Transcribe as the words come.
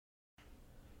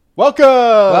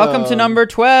Welcome to number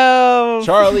 12.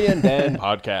 Charlie and Ben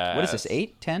podcast. What is this,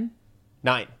 8, 10?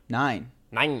 9. 9.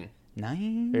 9.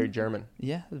 9? Very German.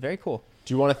 Yeah, very cool.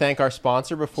 Do you want to thank our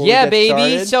sponsor before we Yeah, get baby.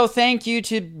 started? So thank you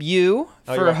to you you're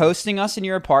for welcome. hosting us in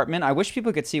your apartment. I wish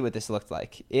people could see what this looked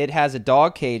like. It has a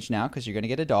dog cage now because you're going to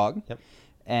get a dog. Yep.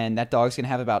 And that dog's going to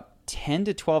have about 10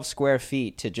 to 12 square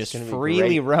feet to just gonna be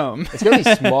freely great. roam. It's going to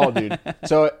be small, dude.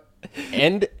 So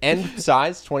end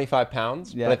size, 25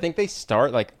 pounds. Yeah. But I think they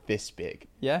start like this big.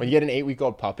 Yeah. When you get an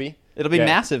 8-week-old puppy. It'll be yeah,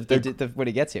 massive when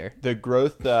it gets here. The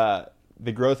growth of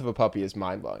a puppy is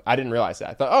mind-blowing. I didn't realize that.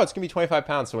 I thought, oh, it's going to be 25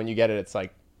 pounds. So when you get it, it's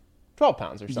like 12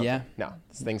 pounds or something. Yeah. No,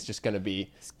 this thing's just going to be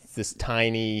this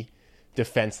tiny,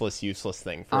 defenseless, useless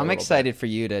thing. For a I'm little excited for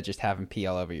you to just have him pee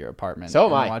all over your apartment. So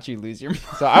am and I. Watch you lose your mind.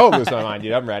 bit. So I will lose my mind,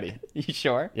 dude. I'm ready. You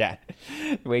sure? Yeah.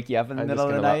 Wake you up in the I'm middle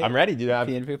just of the gonna night? I'm ready, dude.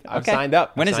 Pee and poop? I've Okay. signed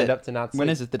up. When I've is signed it? up to not sleep. When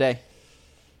is it the day?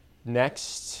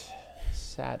 Next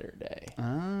Saturday. Oh.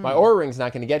 My Oura Ring's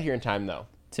not going to get here in time, though.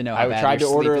 To know how I bad tried to your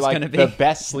sleep order is like gonna be. the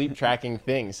best sleep tracking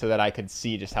thing so that I could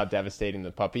see just how devastating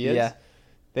the puppy is. Yeah.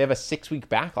 They have a 6-week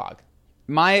backlog.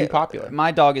 My Too popular.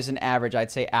 My dog is an average, I'd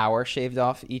say, hour shaved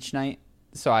off each night.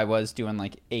 So I was doing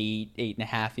like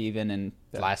 8.5 even, and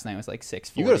last night was like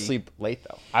 6:40. You go to sleep late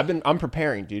though. I'm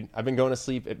preparing, dude. I've been going to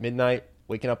sleep at midnight,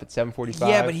 waking up at 7:45.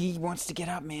 Yeah, but he wants to get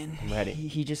up, man. I'm ready.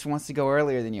 He just wants to go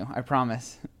earlier than you. I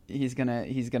promise. He's gonna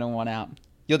want out.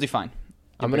 You'll do fine.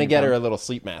 I'm gonna get her a little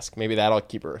sleep mask. Maybe that'll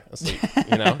keep her asleep.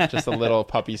 You know, just a little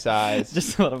puppy size.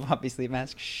 Just a little puppy sleep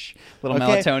mask. Shh. Little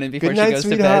Okay. melatonin before Good she night, goes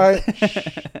sweetheart.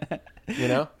 to bed. You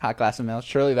know, Hot glass of milk.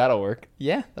 surely that'll work.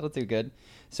 Yeah, that'll do good.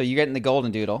 So you're getting the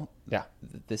golden doodle. Yeah,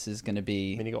 This is gonna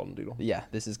be mini golden doodle. Yeah,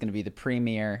 this is gonna be the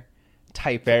premier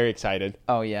type. Very excited.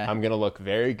 Oh yeah. I'm gonna look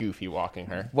very goofy walking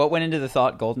her. What went into the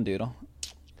thought golden doodle?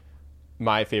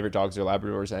 My favorite dogs are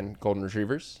Labradors and Golden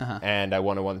Retrievers, Uh-huh. and I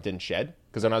wanted one that didn't shed.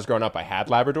 Because when I was growing up, I had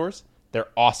Labradors. They're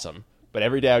awesome, but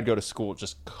every day I would go to school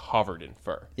just covered in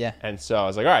fur. Yeah. And so I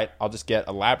was like, all right, I'll just get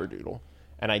a Labradoodle.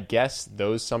 And I guess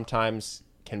those sometimes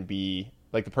can be,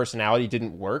 like the personality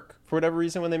didn't work for whatever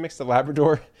reason when they mixed the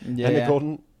Labrador and the Yeah.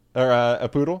 Golden, or a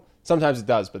Poodle. Sometimes it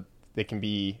does, but they can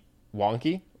be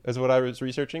wonky, is what I was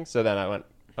researching. So then I went,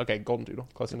 okay, Golden Doodle,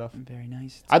 close enough. Very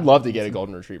nice. I'd love to get a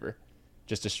Golden Retriever.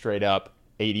 Just a straight up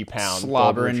 80-pound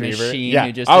Slobbering Golden Retriever. machine Yeah,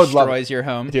 who just I would love destroys it. your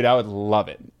home. Dude, I would love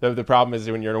it. The problem is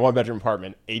when you're in a one-bedroom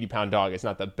apartment, 80-pound dog is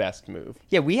not the best move.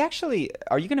 Yeah, we actually.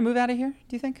 Are you going to move out of here?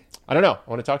 Do you think? I don't know. I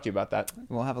want to talk to you about that.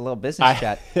 We'll have a little business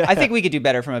chat. I think we could do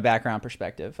better from a background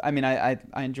perspective. I mean, I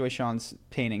enjoy Sean's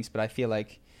paintings, but I feel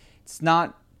like it's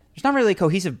not. There's not really a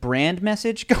cohesive brand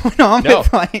message going on. No,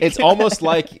 with, like, it's almost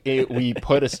like we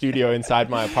put a studio inside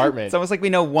my apartment. It's almost like we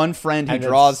know one friend who And then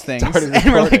draws things, started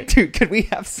and we're like, recording. dude, could we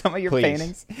have some of your Please,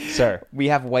 paintings? sir. We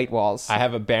have white walls. I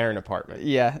have a barren apartment.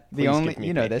 Yeah, the Please only give me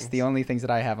you know paintings. this. The only things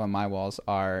that I have on my walls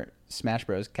are Smash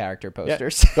Bros. Character Yeah.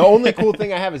 posters. The only cool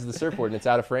thing I have is the surfboard, and it's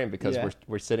out of frame because Yeah.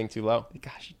 we're sitting too low.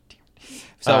 Gosh, damn it.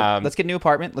 So Um, let's get a new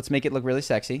apartment. Let's make it look really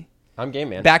sexy. I'm game,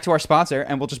 man. Back to our sponsor,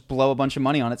 and we'll just blow a bunch of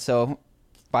money on it. So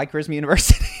buy Charisma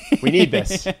University. We need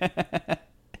this.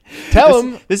 Tell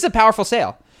them. This is a powerful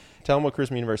sale. Tell them what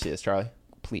Charisma University is, Charlie.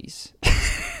 Please.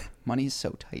 Money is so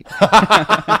tight.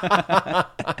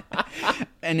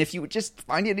 And if you would just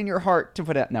find it in your heart to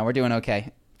put it. No, we're doing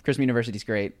okay. Charisma University's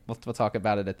great. We'll talk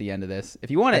about it at the end of this. If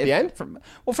you want At to, the end? From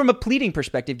a pleading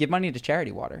perspective, give money to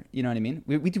charity water. You know what I mean?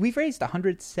 We've raised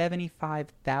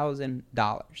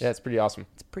 $175,000. Yeah, it's pretty awesome.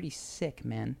 It's pretty sick,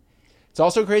 man. It's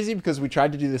also crazy because we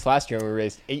tried to do this last year and we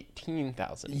raised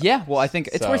 $18,000. Yeah, well, I think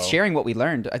it's worth So- sharing what we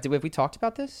learned. Have we talked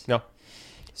about this? No.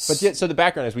 But yeah, so the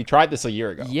background is we tried this a year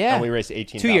ago. Yeah. And we raised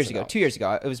 $18,000. 2 years ago. 2 years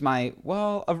ago. It was my,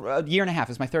 a year and a half.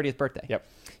 It was my 30th birthday. Yep.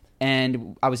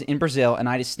 And I was in Brazil, and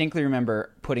I distinctly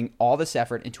remember putting all this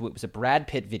effort into it. It was a Brad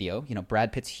Pitt video. You know,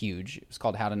 Brad Pitt's huge. It was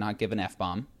called How to Not Give an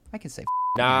F-Bomb. I can say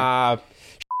Nah.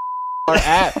 Our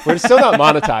ad. We're still not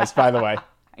monetized, by the way.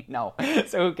 I know.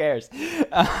 So who cares?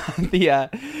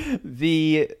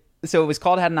 So it was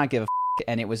called How to Not Give a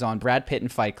and it was on Brad Pitt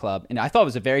and Fight Club. And I thought it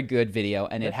was a very good video,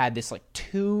 and it had this like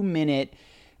 2-minute,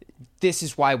 this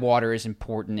is why water is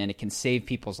important and it can save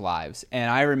people's lives.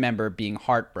 And I remember being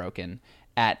heartbroken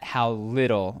at how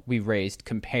little we raised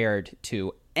compared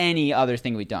to any other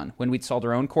thing we'd done. When we'd sold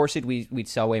our own courses, we'd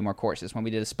sell way more courses. When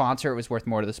we did a sponsor, it was worth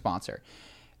more to the sponsor.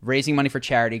 Raising money for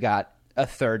charity got a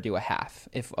third to a half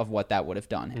of what that would have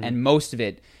done. Mm-hmm. And most of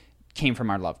it came from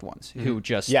our loved ones who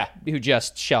just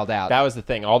shelled out. That was the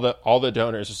thing. All the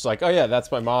donors was like, oh yeah, that's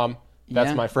my mom.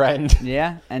 That's my friend.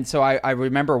 Yeah. And so I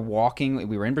remember walking.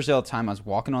 We were in Brazil at the time. I was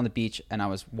walking on the beach, and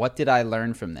what did I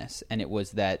learn from this? And it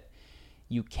was that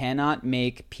You cannot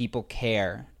make people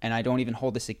care, and I don't even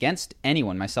hold this against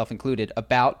anyone, myself included,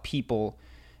 about people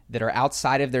that are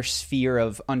outside of their sphere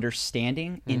of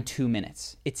understanding in 2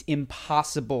 minutes. It's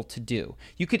impossible to do.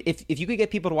 You could, if you could get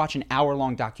people to watch an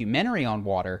hour-long documentary on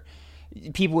water,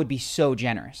 people would be so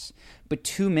generous. But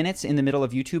 2 minutes in the middle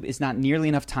of YouTube is not nearly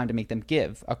enough time to make them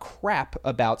give a crap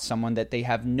about someone that they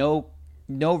have no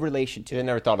relation to. I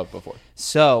never thought of before.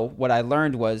 So what I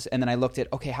learned was, and then I looked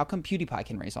at, okay, how come PewDiePie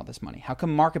can raise all this money? How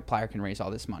come Markiplier can raise all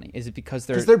this money? Is it because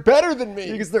they're better than me?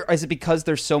 Is it because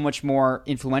they're so much more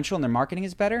influential and their marketing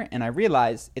is better? And I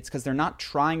realized it's because they're not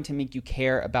trying to make you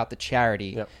care about the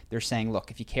charity. Yep. They're saying, look,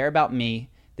 if you care about me,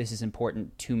 this is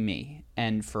important to me.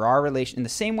 And for our relation, in the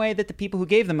same way that the people who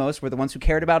gave the most were the ones who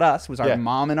cared about us, was our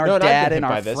mom and our dad and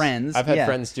our friends. I've had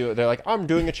friends do it. They're like, I'm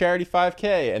doing a charity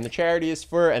 5K, and the charity is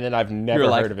for, and then I've never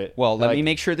heard of it. Well, let me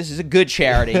make sure this is a good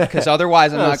charity, because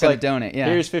otherwise I'm not going to donate. Yeah.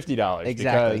 Here's $50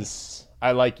 because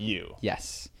I like you.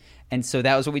 Yes. And so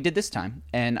that was what we did this time.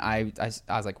 And I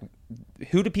was like,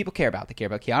 who do people care about? They care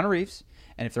about Keanu Reeves.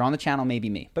 And if they're on the channel, maybe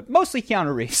me. But mostly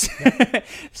Keanu Reeves.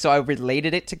 So I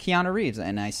related it to Keanu Reeves.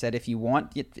 And I said, if you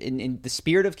want, in the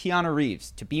spirit of Keanu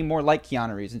Reeves, to be more like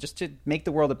Keanu Reeves and just to make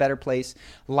the world a better place,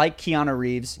 like Keanu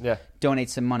Reeves, donate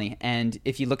some money. And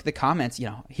if you look at the comments,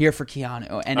 here for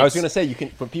Keanu. And I was going to say,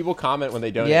 when people comment when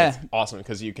they donate, it's awesome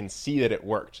because you can see that it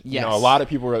worked. Yes. A lot of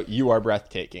people wrote, you are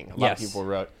breathtaking. A lot of people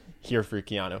wrote, here for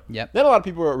Keanu. Yep. Then a lot of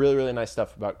people wrote really, really nice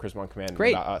stuff about Charisma on Command and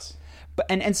about us. But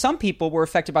and some people were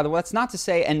affected by that's not to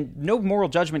say, and no moral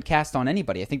judgment cast on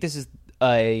anybody. I think this is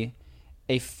a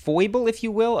foible, if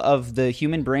you will, of the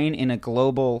human brain in a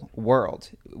global world,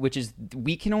 which is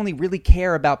we can only really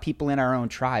care about people in our own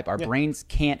tribe. Our brains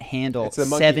can't handle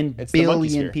 7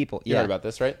 billion people. You heard about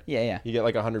this, right? Yeah. You get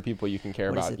like 100 people you can care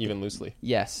about, even loosely.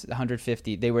 Yes,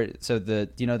 150. They were do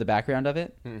you know the background of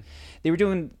it? They were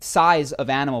doing size of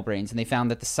animal brains, and they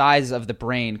found that the size of the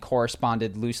brain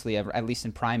corresponded loosely, at least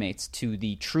in primates, to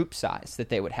the troop size that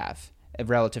they would have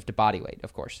relative to body weight,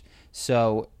 of course.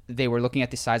 So they were looking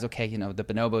at the size, okay, the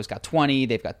bonobos got 20,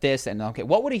 they've got this, and okay,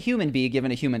 what would a human be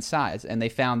given a human size? And they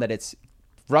found that it's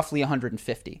roughly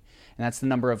 150. And that's the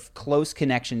number of close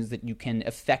connections that you can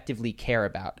effectively care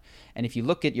about. And if you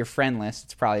look at your friend list,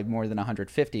 it's probably more than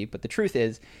 150. But the truth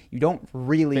is, you don't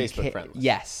really care. Friend list.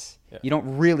 Yes. Yeah. You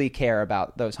don't really care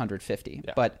about those 150.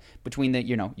 Yeah. But between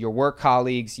your work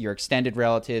colleagues, your extended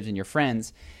relatives, and your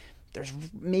friends, there's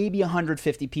maybe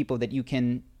 150 people that you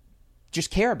can just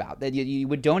care about, that you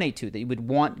would donate to, that you would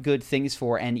want good things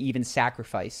for, and even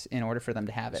sacrifice in order for them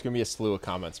to have it. There's going to be a slew of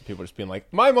comments of people just being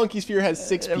like, my monkey sphere has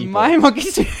 6 people. My monkey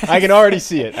sphere. I can already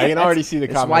see it. I can already see the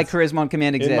comments. That's why Charisma on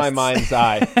Command exists. In my mind's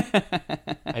eye.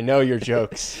 I know your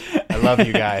jokes. I love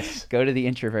you guys. Go to the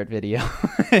introvert video.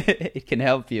 It can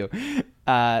help you.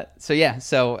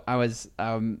 So I was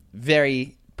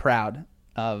very proud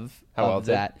of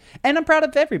that. And I'm proud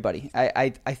of everybody. I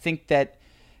think that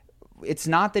it's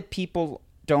not that people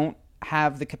don't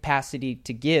have the capacity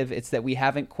to give. It's that we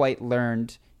haven't quite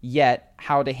learned yet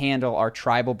how to handle our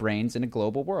tribal brains in a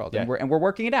global world. Yeah. And we're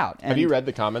working it out. Have you read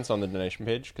the comments on the donation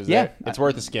page? Because it's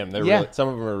worth a skim. Really, some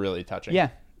of them are really touching. Yeah.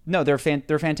 No, they're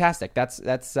fantastic.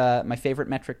 That's my favorite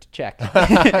metric to check.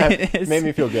 Made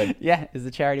me feel good. Yeah, is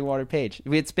the Charity Water page.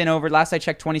 It's been over, last I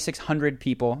checked, 2,600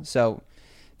 people. So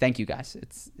thank you guys.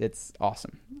 It's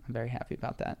awesome. I'm very happy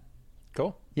about that.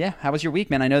 Cool. Yeah. How was your week,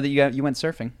 man? I know that you went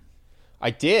surfing.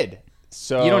 I did.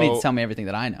 So you don't need to tell me everything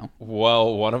that I know.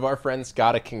 Well, one of our friends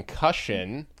got a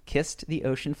concussion. Kissed the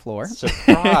ocean floor.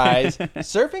 Surprise.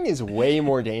 Surfing is way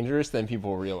more dangerous than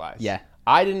people realize. Yeah.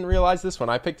 I didn't realize this when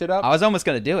I picked it up. I was almost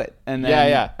going to do it. And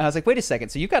then I was like, wait a second.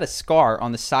 So you got a scar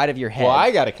on the side of your head. Well,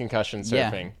 I got a concussion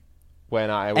surfing when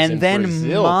I was in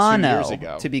Brazil 2 years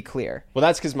ago. To be clear. Well,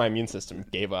 that's because my immune system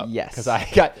gave up. Yes. Because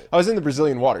I was in the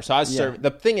Brazilian water. So I was surfing.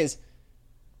 The thing is,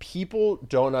 people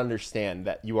don't understand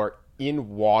that you are in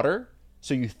water,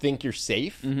 so you think you're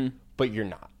safe, but you're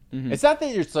not. It's not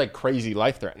that it's like crazy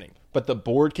life-threatening, but the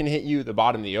board can hit you, the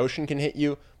bottom of the ocean can hit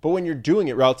you. But when you're doing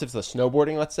it relative to the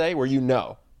snowboarding, let's say, where you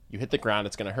hit the ground,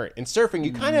 it's going to hurt. In surfing,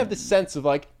 you kind of have this sense of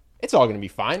like, it's all going to be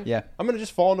fine. Yeah. I'm going to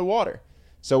just fall into water.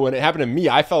 So when it happened to me,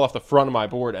 I fell off the front of my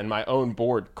board, and my own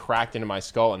board cracked into my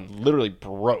skull and literally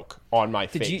broke on my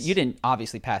face. You didn't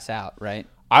obviously pass out, right?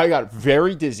 I got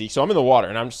very dizzy, so I'm in the water,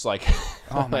 and I'm just like,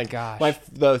 oh my gosh,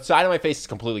 the side of my face is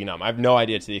completely numb. I have no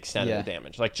idea to the extent of the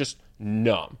damage, like just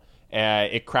numb.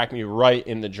 It cracked me right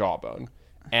in the jawbone,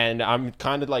 and I'm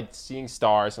kind of like seeing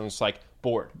stars. And I'm just like,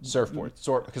 board, surfboard,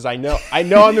 because I know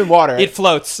I'm in water. It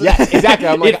floats. Yes, exactly.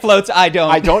 I'm like, it floats. I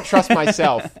don't. I don't trust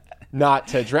myself not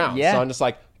to drown. Yeah. So I'm just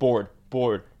like, board,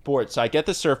 board. So I get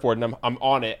the surfboard and I'm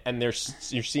on it, and you're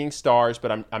seeing stars,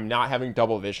 but I'm not having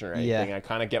double vision or anything. Yeah. I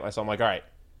kind of get myself, I'm like, all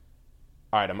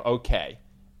right, I'm okay.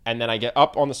 And then I get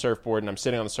up on the surfboard, and I'm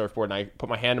sitting on the surfboard, and I put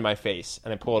my hand in my face,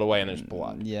 and I pull it away, and there's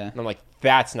blood. Yeah. And I'm like,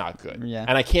 that's not good. Yeah.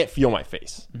 And I can't feel my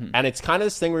face. And it's kind of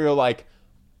this thing where you're like,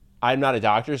 I'm not a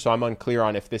doctor, so I'm unclear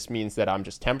on if this means that I'm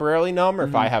just temporarily numb or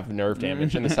if I have nerve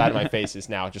damage, and the side of my face is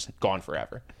now just gone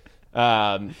forever.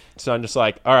 So I'm just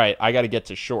like, all right, I got to get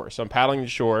to shore. So I'm paddling to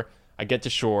shore. I get to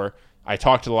shore. I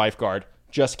talk to the lifeguard.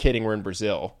 Just kidding, we're in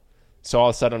Brazil. So all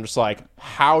of a sudden, I'm just like,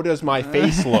 how does my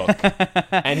face look?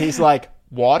 And he's like,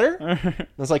 water? I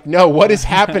was like, no, what is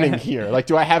happening here? Like,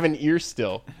 do I have an ear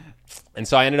still? And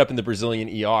so I ended up in the Brazilian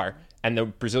ER, and the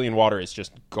Brazilian water is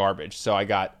just garbage. So I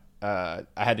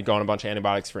had to go on a bunch of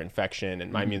antibiotics for infection,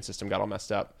 and my immune system got all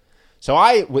messed up. So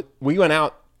we went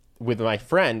out with my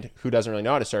friend who doesn't really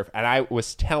know how to surf, and I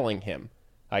was telling him,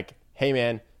 like, hey,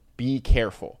 man, be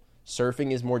careful.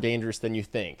 Surfing is more dangerous than you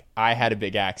think. I had a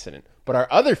big accident. But our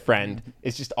other friend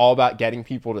is just all about getting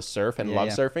people to surf and love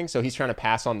surfing, so he's trying to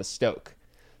pass on the stoke.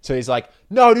 So he's like,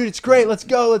 no, dude, it's great. Let's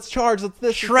go. Let's charge. Let's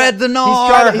this. Shred the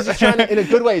gnar. He's just trying to, in a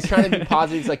good way, he's trying to be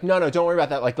positive. He's like, no, don't worry about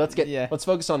that. Like, let's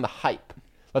focus on the hype.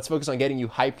 Let's focus on getting you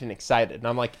hyped and excited. And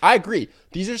I'm like, I agree.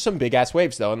 These are some big-ass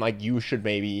waves, though, and, like, you should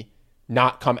maybe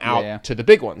not come out to the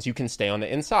big ones. You can stay on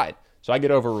the inside. So I get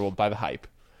overruled by the hype.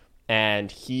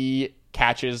 And he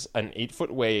catches an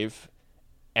 8-foot wave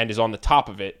and is on the top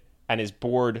of it, and his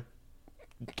board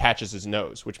catches his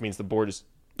nose, which means the board is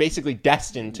basically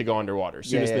destined to go underwater. As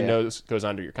soon as the nose goes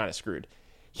under, you're kind of screwed.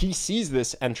 He sees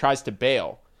this and tries to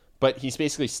bail, but he's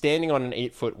basically standing on an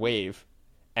 8-foot wave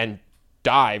and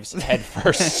dives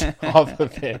headfirst off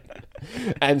of it.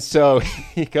 And so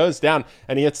he goes down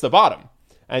and he hits the bottom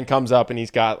and comes up, and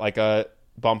he's got like a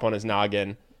bump on his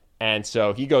noggin. And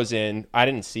so he goes in. I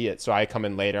didn't see it, so I come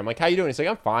in later. I'm like, how you doing? He's like,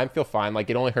 I'm fine, feel fine. Like,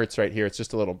 it only hurts right here. It's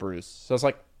just a little bruise. So I was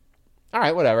like, all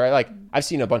right, whatever. I've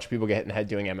seen a bunch of people get hit in the head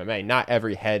doing MMA. Not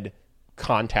every head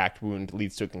contact wound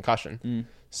leads to a concussion.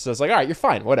 So I was like, all right, you're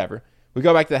fine, whatever. We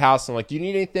go back to the house, and I'm like, do you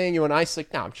need anything? You want ice?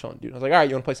 Like, no, I'm chilling, dude. I was like, all right,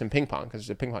 you want to play some ping pong? Because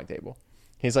there's a ping pong table.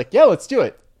 He's like, yeah, let's do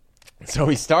it. So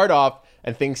we start off,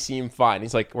 and things seem fine.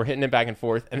 He's like, we're hitting it back and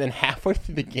forth. And then halfway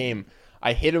through the game,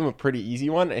 I hit him a pretty easy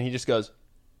one, and he just goes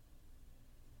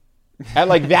at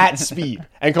like that speed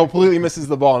and completely misses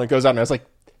the ball, and it goes out. And I was like,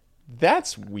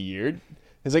 that's weird.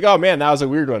 He's like, oh man, that was a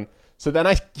weird one. So then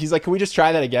he's like, can we just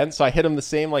try that again? So I hit him the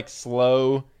same like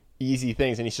slow, easy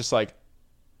things, and he's just like,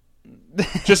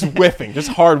 just whiffing, just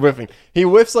hard whiffing. He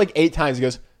whiffs like 8 times. He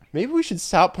goes, maybe we should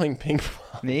stop playing ping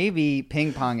pong. Maybe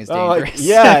ping pong is dangerous.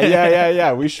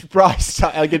 Yeah. We should probably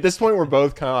stop. Like at this point, we're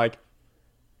both kind of like,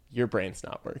 your brain's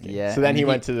not working. Yeah. So then he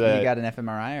went to He got an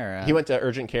fMRI or he went to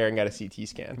urgent care and got a CT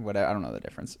scan. What? I don't know the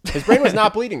difference. His brain was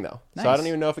not bleeding though, Nice. so I don't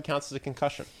even know if it counts as a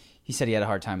concussion. He said he had a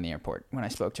hard time in the airport when I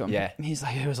spoke to him. Yeah. He's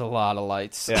like, there was a lot of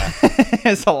lights. Yeah.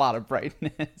 There's a lot of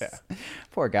brightness. Yeah.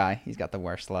 Poor guy. He's got the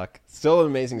worst luck. Still an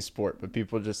amazing sport, but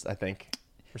people just, I think,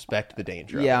 respect the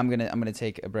danger. Yeah, of it. I'm gonna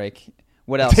take a break.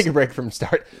 What else? Take a break from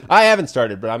start. I haven't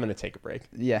started, but I'm going to take a break.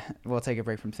 Yeah, we'll take a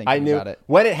break from thinking about it.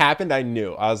 When it happened, I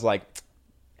knew. I was like,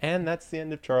 and that's the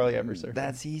end of Charlie ever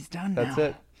surfing. He's done. That's now.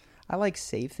 it. I like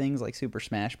safe things like Super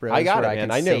Smash Bros. I got where it,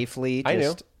 man. I can safely. I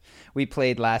knew. We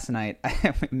played last night,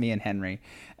 me and Henry,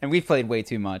 and we played way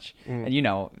too much. And you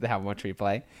know how much we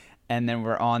play. And then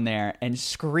we're on there and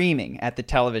screaming at the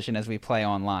television as we play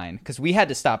online because we had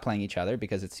to stop playing each other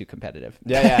because it's too competitive.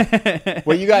 Yeah.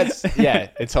 Well, you guys,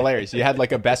 it's hilarious. You had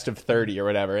like a best of 30 or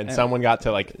whatever, and someone got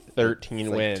to like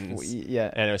 13 wins. And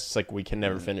it was just like, we can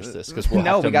never finish this because we'll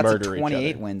have to murder each other. No, we got to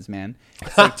 28 wins, man.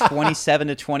 It's like 27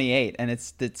 to 28, and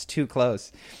it's too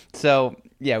close. So,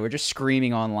 we're just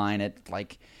screaming online at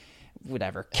like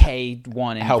whatever,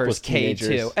 K1 and helpless versus K2.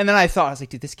 teenagers. And then I thought, I was like,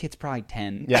 dude, this kid's probably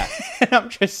 10. Yeah. And I'm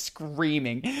just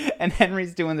screaming. And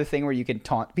Henry's doing the thing where you can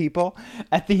taunt people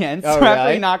at the end. Oh, so after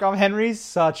really? we knock off, Henry's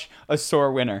such a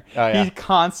sore winner. Oh, yeah. He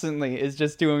constantly is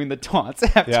just doing the taunts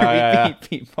after we beat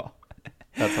people.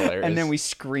 That's hilarious. And then we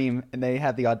scream, and they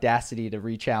had the audacity to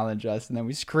re-challenge us, and then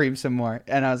we scream some more.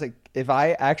 And I was like, if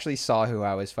I actually saw who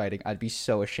I was fighting, I'd be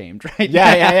so ashamed now.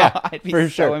 Yeah. I'd be For so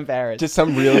sure. embarrassed. Just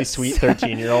some really sweet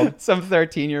 13-year-old. Some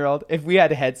 13-year-old. If we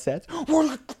had headsets.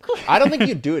 I don't think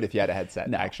you'd do it if you had a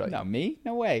headset, actually. No, me?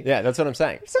 No way. Yeah, that's what I'm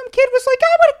saying. Some kid was like,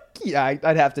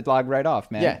 I'd have to log right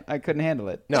off, man. Yeah. I couldn't handle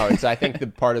it. No, I think the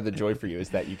part of the joy for you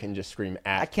is that you can just scream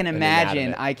at. I can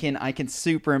imagine. I can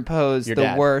superimpose your the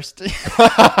dad. worst.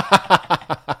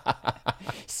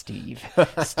 Steve.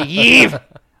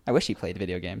 I wish he played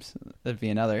video games. That'd be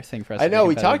another thing for us. I to be know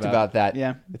we competitive talked about that.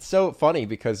 Yeah, it's so funny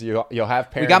because you'll have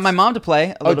parents. we got my mom to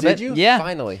play a little bit. Did you? Yeah,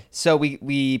 Finally. So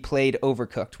we played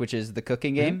Overcooked, which is the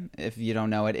cooking game. If you don't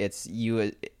know it,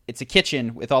 it's a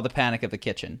kitchen with all the panic of the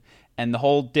kitchen, and the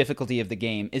whole difficulty of the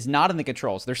game is not in the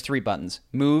controls. There's 3 buttons: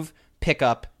 move, pick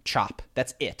up, chop.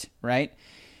 That's it, right?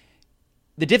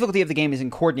 The difficulty of the game is in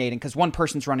coordinating because one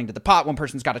person's running to the pot, one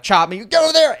person's got to chop, and you go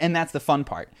over there, and that's the fun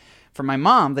part. For my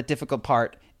mom, the difficult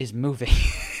part is moving.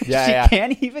 She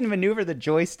can't even maneuver the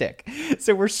joystick.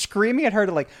 So we're screaming at her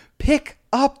to pick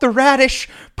up the radish,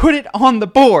 put it on the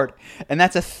board. And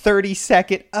that's a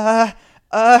 30-second,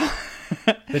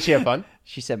 Did she have fun?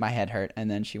 She said my head hurt, and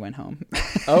then she went home.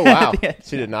 Oh, wow.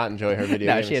 She did not enjoy her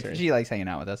video game experience. She likes hanging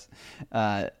out with us.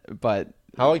 But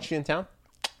how long is she in town?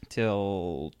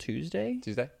 Till Tuesday.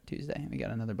 Tuesday. We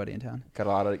got another buddy in town. Got a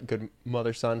lot of good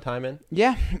mother-son time in.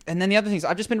 Yeah, and then the other things,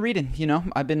 I've just been reading.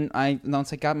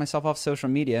 Once I got myself off social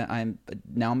media, I'm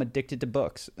addicted to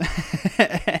books,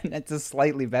 and it's a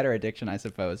slightly better addiction, I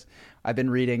suppose. I've been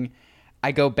reading.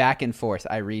 I go back and forth.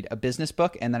 I read a business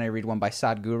book, and then I read one by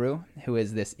Sadhguru, who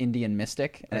is this Indian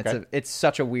mystic. And it's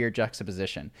such a weird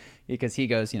juxtaposition because he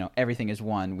goes, everything is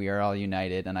one. We are all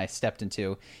united. And I stepped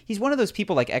into... He's one of those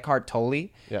people like Eckhart Tolle,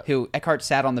 who Eckhart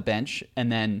sat on the bench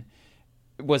and then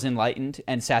was enlightened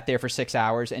and sat there for 6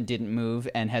 hours and didn't move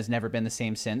and has never been the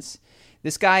same since.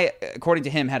 This guy, according to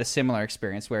him, had a similar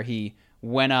experience where he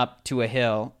went up to a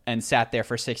hill and sat there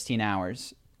for 16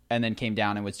 hours and then came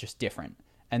down and was just different.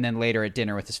 And then later at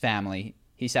dinner with his family,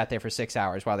 he sat there for 6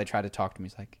 hours while they tried to talk to him.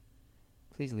 He's like,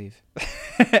 please leave.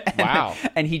 Wow.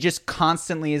 And he just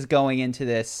constantly is going into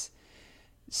this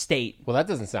state. Well, that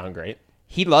doesn't sound great.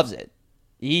 He loves it.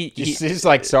 He's just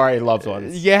like, sorry, loved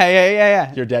ones.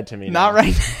 Yeah. You're dead to me Not now.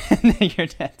 right. You're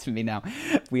dead to me now.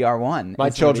 We are one. My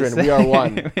children, we are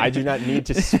one. I do not need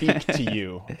to speak to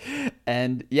you.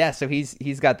 And yeah, so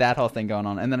he's got that whole thing going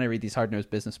on. And then I read these hard-nosed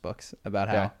business books about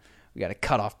how we got to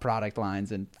cut off product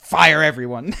lines and fire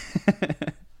everyone.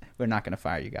 We're not going to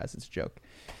fire you guys. It's a joke.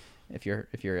 If you're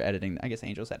editing, I guess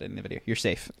Angel's editing the video. You're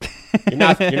safe. You're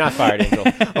not fired, Angel.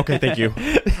 Okay, thank you.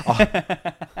 Oh.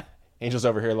 Angel's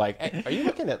over here like, hey, are you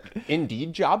looking at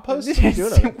Indeed job posts? I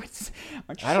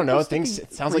don't know.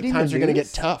 It sounds like times are going to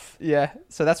get tough. Yeah.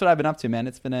 So that's what I've been up to, man.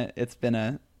 It's been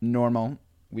a normal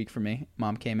week for me.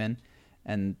 Mom came in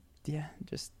and yeah,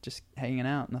 just hanging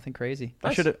out. Nothing crazy.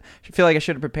 Nice. I feel like I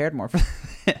should have prepared more for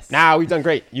this. Nah, we've done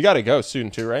great. You got to go soon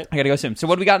too, right? I got to go soon. So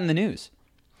what do we got in the news?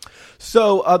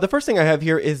 So the first thing I have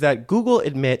here is that Google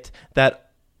admit that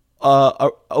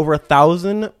over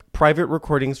 1,000 private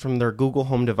recordings from their Google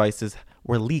Home devices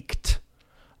were leaked.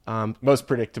 Most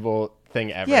predictable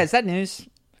thing ever. Yeah, is that news?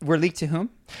 Were leaked to whom?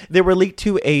 They were leaked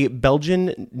to a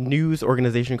Belgian news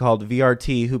organization called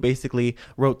VRT, who basically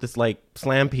wrote this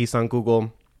slam piece on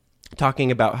Google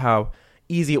talking about how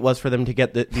easy it was for them to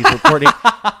get these recordings,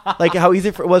 how easy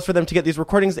it was for them to get these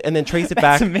recordings and then trace it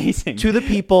back to the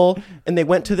people. And they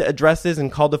went to the addresses and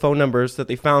called the phone numbers that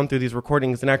they found through these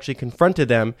recordings and actually confronted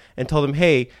them and told them,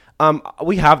 hey,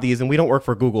 we have these and we don't work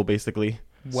for Google, basically.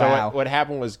 Wow. So what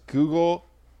happened was Google,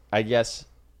 I guess,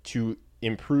 to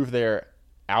improve their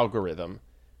algorithm,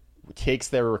 takes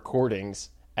their recordings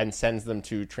and sends them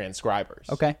to transcribers.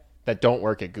 Okay. That don't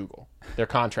work at Google. They're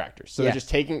contractors. So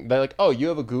they're like, oh, you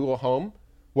have a Google Home?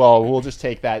 Well, we'll just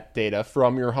take that data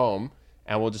from your home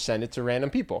and we'll just send it to random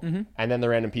people. Mm-hmm. And then the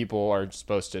random people are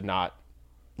supposed to not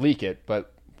leak it.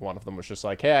 But one of them was just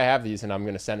like, hey, I have these and I'm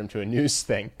going to send them to a news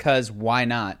thing. Because why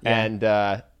not? Yeah.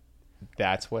 And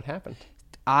that's what happened.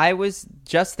 I was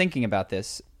just thinking about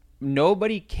this.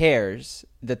 Nobody cares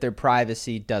that their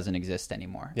privacy doesn't exist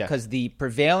anymore. Because the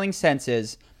prevailing sense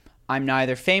is, I'm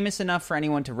neither famous enough for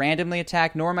anyone to randomly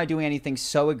attack, nor am I doing anything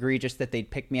so egregious that they'd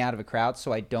pick me out of a crowd,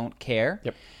 so I don't care.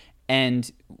 Yep. And,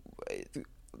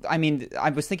 I mean,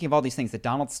 I was thinking of all these things, the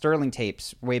Donald Sterling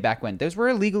tapes way back when. Those were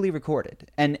illegally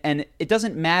recorded. And it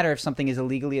doesn't matter if something is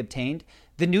illegally obtained.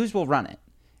 The news will run it.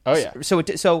 Oh, yeah. So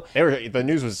the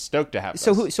news was stoked to have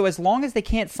this. So as long as they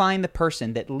can't find the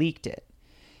person that leaked it,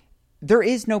 there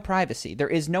is no privacy. There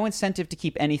is no incentive to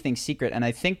keep anything secret. And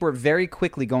I think we're very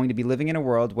quickly going to be living in a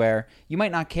world where you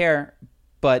might not care,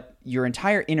 but your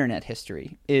entire internet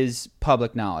history is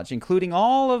public knowledge, including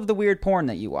all of the weird porn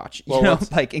that you watch. Well,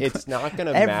 it's not going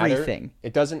to matter. Everything.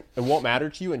 It won't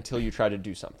matter to you until you try to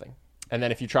do something. And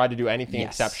then if you try to do anything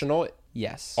exceptional,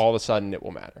 all of a sudden it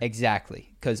will matter. Exactly.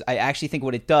 Because I actually think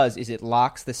what it does is it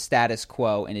locks the status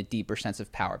quo in a deeper sense of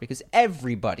power. Because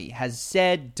everybody has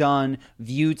said, done,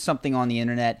 viewed something on the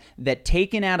internet that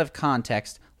taken out of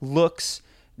context looks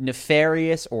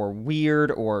nefarious or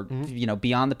weird or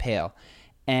beyond the pale.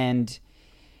 And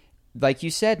like you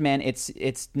said, man,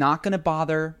 it's not going to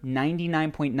bother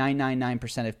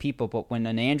 99.999% of people. But when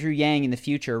an Andrew Yang in the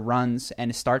future runs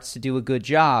and starts to do a good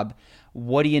job,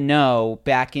 what do you know?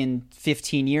 Back in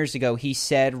 15 years ago, he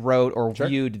said, wrote, or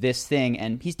viewed this thing,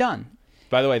 and he's done.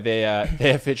 By the way, they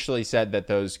officially said that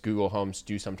those Google Homes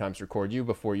do sometimes record you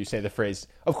before you say the phrase.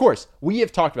 Of course, we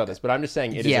have talked about this, but I'm just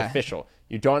saying it is official.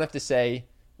 You don't have to say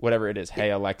whatever it is,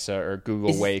 hey Alexa or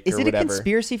Google Wake or whatever. Is it a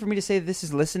conspiracy for me to say that this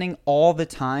is listening all the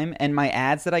time, and my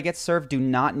ads that I get served do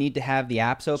not need to have the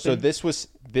apps open? So this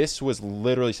was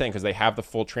literally saying, because they have the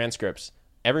full transcripts.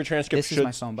 Every transcript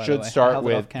should start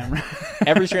with camera.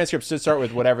 Every transcript should start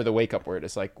with whatever the wake up word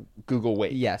is, like Google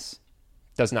Wake. Yes.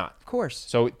 Does not. Of course.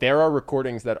 So there are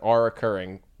recordings that are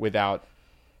occurring without.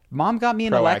 Mom got me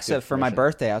an Alexa for my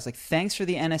birthday. I was like, thanks for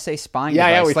the NSA spying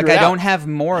device. Like, I don't have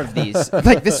more of these.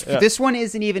 Like, this one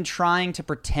isn't even trying to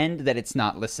pretend that it's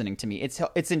not listening to me.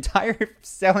 Its entire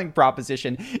selling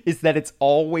proposition is that it's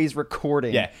always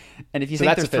recording. Yeah. And if you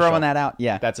think they're throwing that out,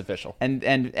 that's official. And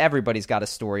everybody's got a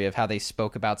story of how they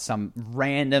spoke about some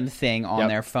random thing on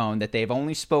their phone that they've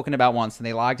only spoken about once, and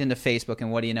they logged into Facebook,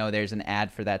 and what do you know? There's an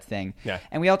ad for that thing. Yeah.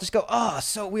 And we all just go, oh,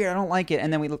 so weird. I don't like it.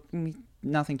 And then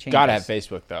nothing changes. Gotta have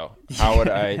Facebook though. How would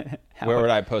I? Where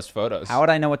would I post photos? How would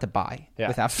I know what to buy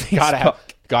without Facebook?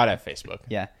 Gotta have Facebook.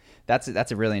 Yeah, that's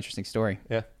a really interesting story.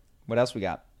 Yeah. What else we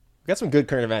got? We got some good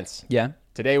current events. Yeah.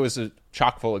 Today was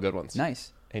chock full of good ones.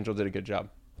 Nice. Angel did a good job.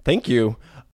 Thank you.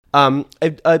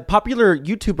 A popular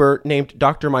YouTuber named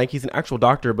Dr. Mike. He's an actual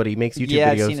doctor, but he makes YouTube videos.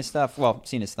 Yeah, I've seen his stuff. Well,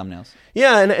 seen his thumbnails.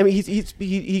 Yeah, and I mean,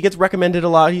 he gets recommended a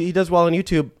lot. He does well on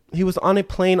YouTube. He was on a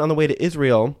plane on the way to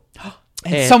Israel.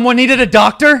 And someone needed a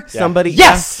doctor? Somebody,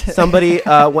 yes! Somebody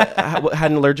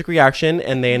had an allergic reaction,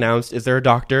 and they announced, is there a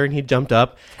doctor? And he jumped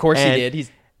up. Of course he did. He's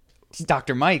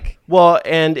Dr. Mike. Well,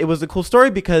 and it was a cool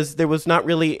story because there was not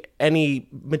really any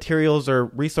materials or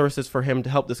resources for him to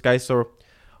help this guy. So,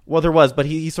 well, there was, but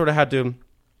he sort of had to,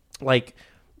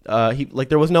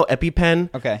 there was no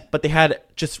EpiPen. Okay. But they had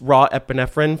just raw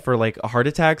epinephrine for, like, a heart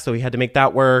attack, so he had to make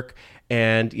that work.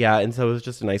 And, and so it was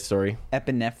just a nice story.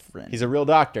 Epinephrine. He's a real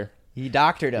doctor. He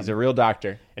doctored him. He's a real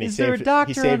doctor, and he saved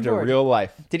a real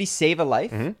life. Did he save a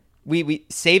life? Mm-hmm. We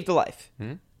saved a life.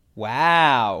 Mm-hmm.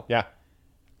 Wow. Yeah.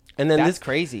 And then that's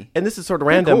crazy. And this is sort of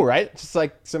random, cool, right? Just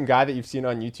like some guy that you've seen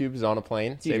on YouTube is on a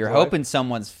plane. Dude, you're hoping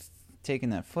someone's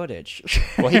taking that footage.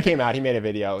 Well, he came out. He made a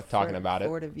video talking about it.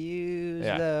 4 views,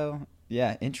 though.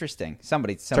 Yeah, interesting.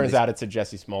 Somebody. Turns out it's a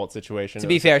Jesse Smollett situation. To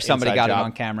be fair, somebody got it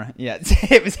on camera. Yeah,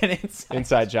 it was an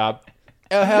inside job.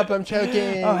 Oh, help, I'm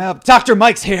choking. Oh, help. Dr.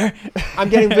 Mike's here. I'm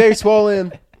getting very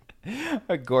swollen.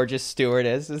 A gorgeous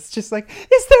stewardess. It's just like,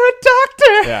 is there a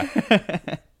doctor?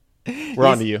 Yeah. We're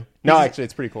on to you. No, actually,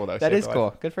 it's pretty cool, though. That is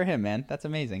cool. Good for him, man. That's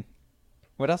amazing.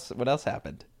 What else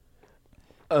happened?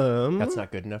 That's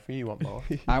not good enough for you. You want more?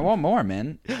 I want more,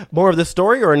 man. More of the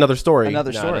story or another story?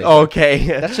 Another story. Oh, okay.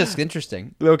 That's just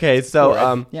interesting. Okay,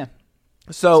 so, yeah.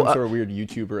 So, some sort of weird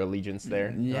YouTuber allegiance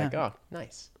there. Yeah. Like, oh,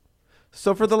 nice.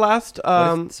 So for the last,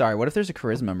 what if there's a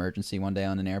charisma emergency one day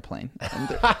on an airplane,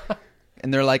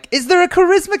 and they're like, "Is there a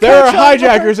charisma?" There are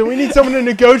hijackers, and we need someone to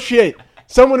negotiate.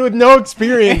 Someone with no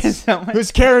experience,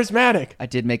 who's charismatic. I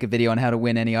did make a video on how to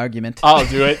win any argument. I'll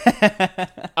do it.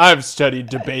 I've studied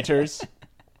debaters.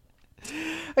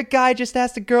 A guy just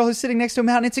asked a girl who's sitting next to a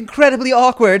mountain. It's incredibly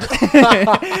awkward.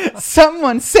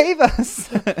 Someone save us.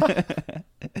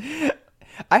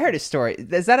 I heard a story.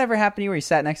 Does that ever happen to you where you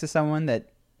sat next to someone that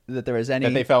there was any...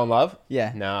 That they fell in love?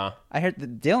 Yeah. No. I heard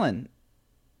Dylan.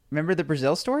 Remember the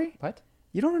Brazil story? What?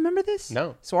 You don't remember this?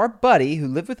 No. So our buddy who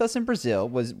lived with us in Brazil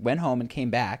went home and came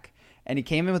back, and he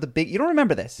came in with a big... You don't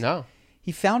remember this? No.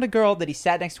 He found a girl that he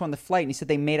sat next to on the flight, and he said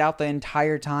they made out the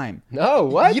entire time. No,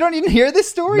 what? You don't even hear this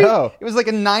story? No. It was like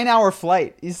a 9-hour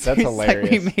flight. That's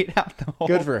hilarious. Like we made out the whole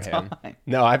Good for him. time.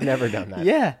 No, I've never done that.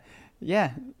 Yeah.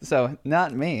 Yeah. So,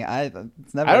 not me. I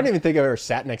don't even think I've ever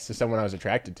sat next to someone I was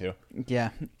attracted to. Yeah.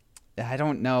 I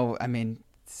don't know. I mean,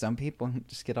 some people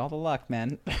just get all the luck,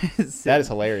 man. That is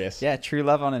hilarious. Yeah, true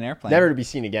love on an airplane. Never to be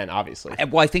seen again, obviously.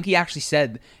 Well, I think he actually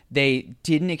said they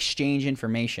didn't exchange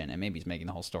information, and maybe he's making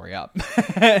the whole story up.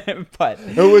 But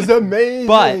it was amazing.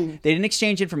 But they didn't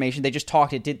exchange information. They just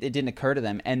talked. It didn't occur to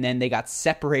them, and then they got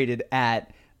separated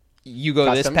at you go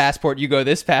Customs? this passport, you go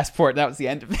this passport. That was the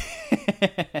end of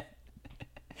it.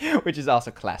 Which is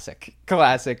also classic.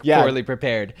 Yeah. Poorly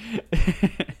prepared.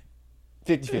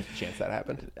 50-50 chance that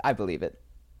happened. I believe it.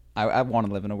 I want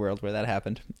to live in a world where that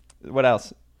happened. What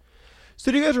else?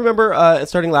 So do you guys remember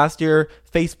starting last year,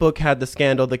 Facebook had the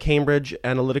scandal, the Cambridge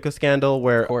Analytica scandal,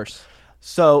 where... Of course.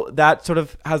 So that sort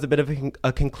of has a bit of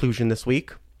a conclusion this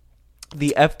week.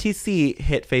 the FTC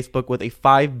hit Facebook with a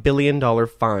 $5 billion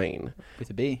fine. With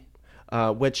a B.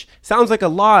 Which sounds like a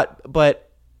lot, but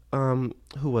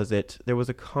who was it? There was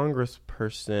a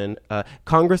congressperson,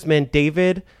 Congressman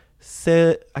David.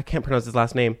 I can't pronounce his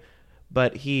last name,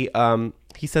 but he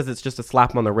says it's just a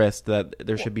slap on the wrist that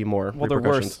there should be more. Well, there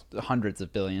were repercussions. hundreds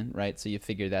of billion, right? So you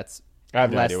figure that's. I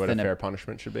have no less idea what a than fair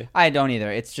punishment should be. I don't either.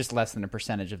 It's just less than a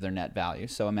percentage of their net value.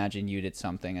 So imagine you did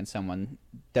something and someone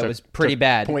that was pretty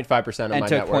bad 0.5% of and my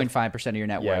took net worth. 0.5% of your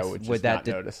net Yeah, worth. would just Would not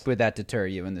that notice. would that deter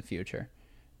you in the future?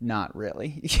 Not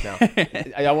really. No.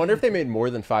 I wonder if they made more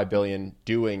than $5 billion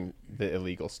doing the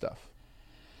illegal stuff.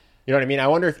 You know what I mean? I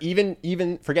wonder if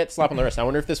even forget slap on the wrist. I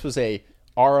wonder if this was a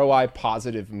ROI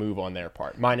positive move on their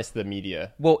part, minus the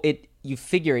media. Well, you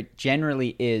figure it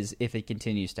generally is if it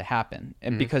continues to happen,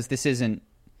 and because this is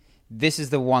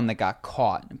the one that got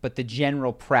caught, but the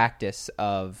general practice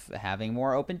of having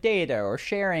more open data or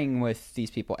sharing with these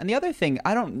people. And the other thing,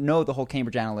 I don't know the whole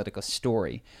Cambridge Analytica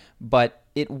story, but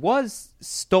it was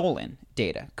stolen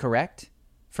data, correct?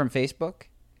 From Facebook?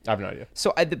 I have no idea.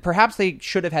 So perhaps they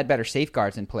should have had better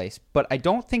safeguards in place, but I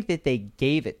don't think that they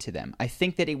gave it to them. I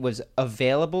think that it was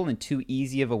available in too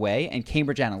easy of a way, and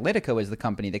Cambridge Analytica was the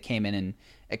company that came in and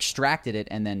extracted it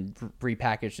and then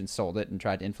repackaged and sold it and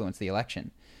tried to influence the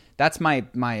election. That's my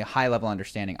high-level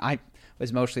understanding. I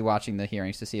was mostly watching the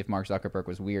hearings to see if Mark Zuckerberg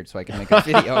was weird so I could make a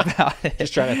video about it.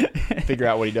 Just trying to figure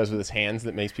out what he does with his hands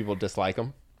that makes people dislike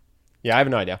him. Yeah, I have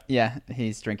no idea. Yeah,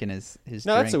 he's drinking his No, drink.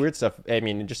 that's the weird stuff. I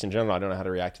mean, just in general, I don't know how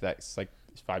to react to that. It's like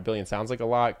 $5 billion sounds like a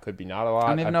lot, could be not a lot. I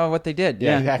don't even know what they did.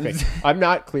 Yeah, exactly. I'm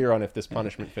not clear on if this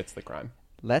punishment fits the crime.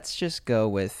 Let's just go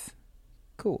with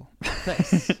cool.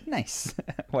 Nice. Nice.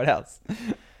 What else?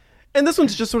 And this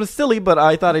one's just sort of silly, but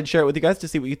I thought I'd share it with you guys to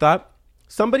see what you thought.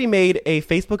 Somebody made a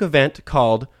Facebook event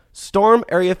called Storm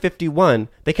Area 51.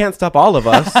 They can't stop all of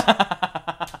us.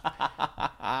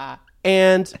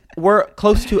 And we're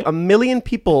close to 1 million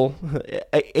people,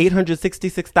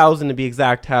 866,000 to be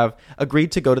exact, have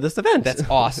agreed to go to this event. That's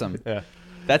awesome. Yeah.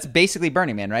 That's basically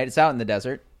Burning Man, right? It's out in the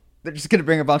desert. They're just going to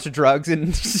bring a bunch of drugs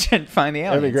and find the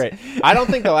aliens. That'd be great. I don't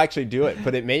think they'll actually do it,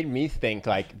 but it made me think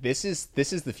like this is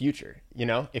the future. You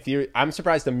know, I'm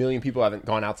surprised 1 million people haven't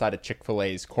gone outside of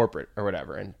Chick-fil-A's corporate or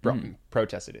whatever and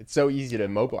protested. It's so easy to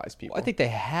mobilize people. Well, I think they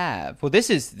have. Well,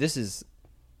 this is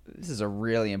a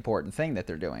really important thing that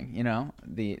they're doing. You know,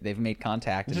 they've made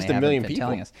contact. And Just they 1 million haven't been people.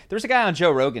 telling us. There was a guy on Joe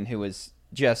Rogan who was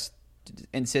just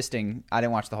insisting. I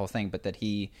didn't watch the whole thing, but that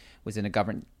he was in a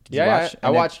government. Did you watch?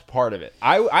 I watched part of it.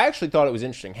 I actually thought it was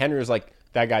interesting. Henry was like,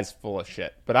 that guy's full of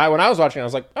shit. But when I was watching, I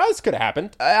was like, oh, this could have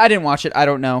happened. I didn't watch it. I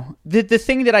don't know. The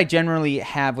thing that I generally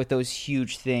have with those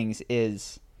huge things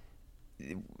is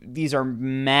these are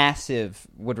massive,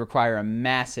 would require a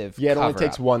massive Yeah, it only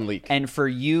cover-up. takes one leak. And for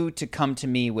you to come to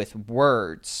me with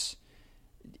words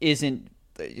isn't,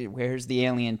 where's the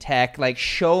alien tech? Like,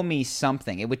 show me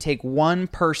something. It would take one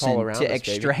person all around to us,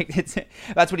 extract.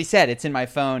 That's what he said. It's in my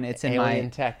phone. It's in Alien my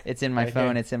tech. It's in my Right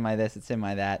phone. here. It's in my this. It's in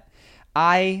my that.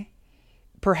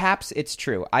 Perhaps it's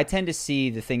true. I tend to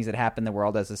see the things that happen in the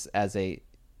world as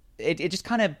it just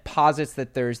kind of posits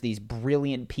that there's these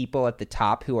brilliant people at the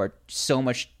top who are so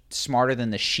much smarter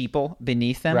than the sheeple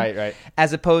beneath them. Right.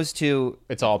 As opposed to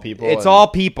It's all people. it's all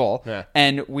people. Yeah.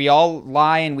 And we all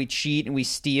lie and we cheat and we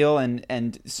steal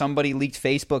and somebody leaked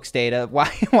Facebook's data.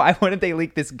 Why wouldn't they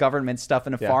leak this government stuff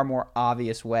in a far more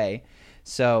obvious way?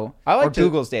 So or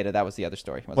Google's data, that was the other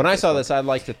story. When I saw this, I'd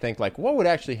like to think like, what would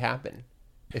actually happen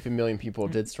if 1 million people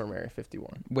did storm Area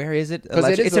 51? Where is it?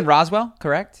 'Cause It's in Roswell,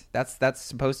 correct? That's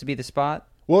supposed to be the spot.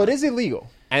 Well, it is illegal.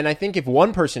 And I think if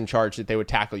one person charged it, they would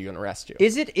tackle you and arrest you.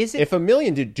 Is it? If 1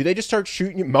 million, do they just start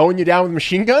shooting you, mowing you down with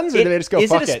machine guns? Or do they just go,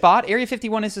 fuck Is it a spot? Area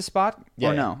 51 is a spot? Yeah,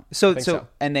 or yeah. no? So, I think so.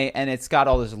 and it's got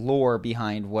all this lore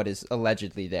behind what is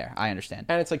allegedly there. I understand.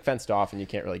 And it's like fenced off and you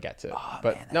can't really get to it.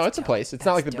 But man, no, that's it's a dope. place. It's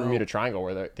not like That's the Bermuda dope. Triangle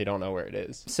where they don't know where it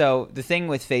is. So the thing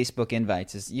with Facebook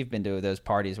invites is you've been to those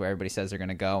parties where everybody says they're going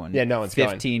to go and Yeah, no one's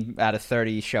 15 out of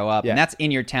 30 show up. Yeah. And that's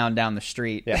in your town down the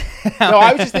street. Yeah. No,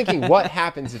 I was just thinking, what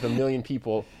happens if 1 million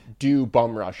people do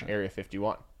bum rush Area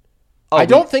 51? I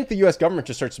don't think the U.S. government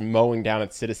just starts mowing down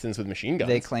its citizens with machine guns.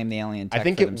 They claim the alien tech I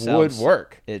think for it themselves. would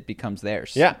work. It becomes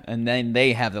theirs. Yeah. And then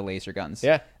they have the laser guns.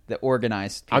 Yeah. The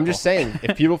organized people. I'm just saying,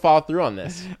 if people follow through on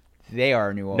this, They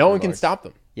are new no one can overlords. stop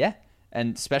them. Yeah.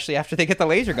 And especially after they get the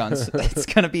laser guns, it's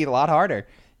going to be a lot harder.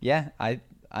 Yeah. I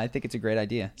think it's a great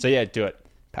idea. So yeah, do it.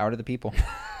 Power to the people.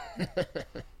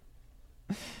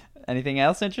 Anything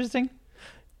else interesting?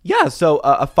 Yeah, so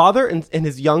a father and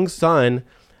his young son,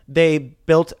 they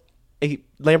built a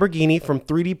Lamborghini from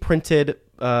 3D printed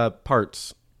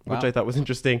parts, which Wow. I thought was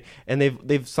interesting, and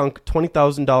they've sunk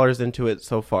 $20,000 into it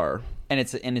so far.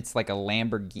 And it's like a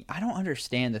Lamborghini. I don't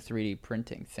understand the 3D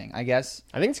printing thing. I guess.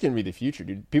 I think it's going to be the future,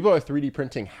 dude. People are 3D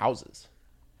printing houses.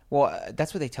 Well,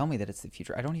 that's what they tell me, that it's the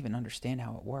future. I don't even understand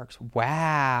how it works.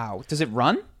 Wow. Does it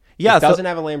run? Yeah, It doesn't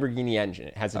have a Lamborghini engine.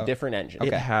 It has a different engine.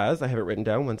 It has. I have it written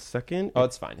down. 1 second. Oh,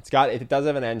 it's fine. It does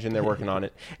have an engine. They're working on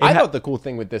it. I thought the cool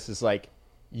thing with this is like,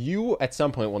 you at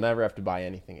some point will never have to buy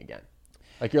anything again.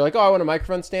 Like you're like, oh, I want a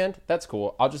microphone stand. That's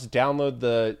cool. I'll just download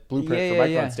the blueprint for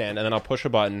microphone stand, and then I'll push a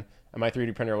button, and my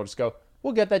 3D printer will just go,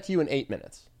 we'll get that to you in 8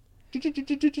 minutes.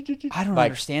 I don't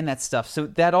understand that stuff. So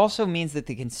that also means that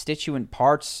the constituent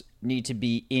parts need to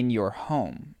be in your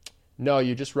home. No,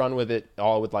 you just run with it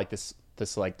all with like this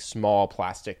like small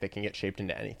plastic that can get shaped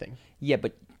into anything. Yeah,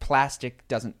 but plastic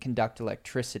doesn't conduct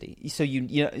electricity. So you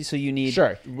need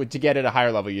Sure. To get at a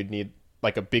higher level, you'd need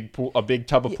like a big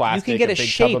tub of plastic, you can get a a big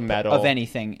shape tub of metal. of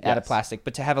anything out of plastic,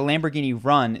 but to have a Lamborghini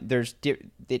run,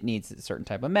 it needs a certain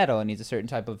type of metal, it needs a certain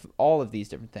type of all of these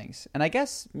different things. And I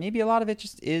guess maybe a lot of it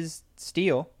just is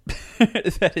steel.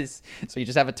 That is, so you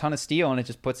just have a ton of steel and it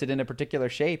just puts it in a particular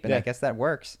shape, and I guess that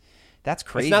works. That's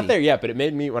crazy. It's not there yet, but it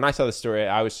made me, when I saw the story,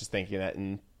 I was just thinking that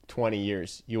in 20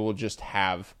 years, you will just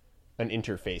have an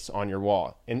interface on your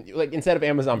wall. And like instead of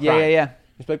Amazon Prime,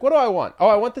 it's like, what do I want? Oh,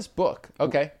 I want this book.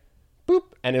 Okay. Boop.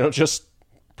 And it'll just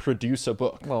produce a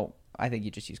book. Well, I think you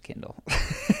just use Kindle.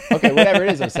 Okay, whatever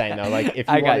it is I'm saying, though. Like if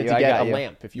you wanted to get a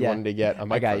lamp, if you wanted to get a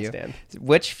microphone stand.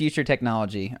 Which future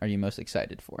technology are you most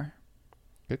excited for?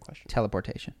 Good question.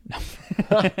 Teleportation.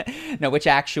 No. No, which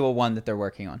actual one that they're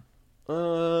working on?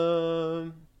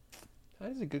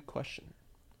 That is a good question.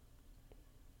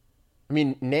 I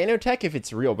mean, nanotech if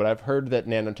it's real, but I've heard that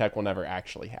nanotech will never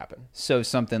actually happen. So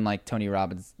something like Tony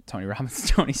Stark's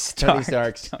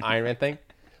Iron Man thing.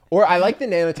 Or I like the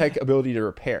nanotech ability to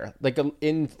repair. Like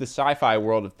in the sci-fi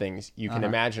world of things, you can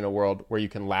imagine a world where you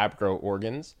can lab grow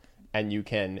organs, and you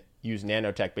can use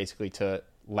nanotech basically to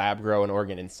lab grow an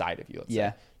organ inside of you. Let's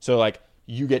say. So like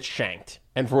you get shanked,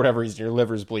 and for whatever reason your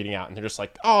liver's bleeding out, and they're just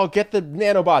like, oh, get the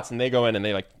nanobots, and they go in and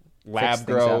they like lab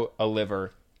grow a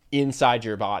liver inside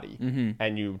your body,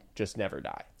 and you just never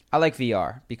die. I like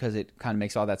VR because it kind of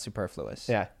makes all that superfluous.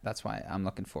 Yeah. That's why I'm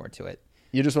looking forward to it.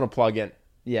 You just want to plug in.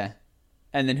 Yeah.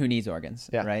 And then who needs organs,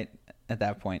 right? At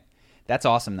that point. That's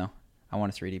awesome, though. I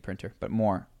want a 3D printer, but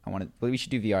more. We should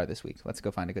do VR this week. Let's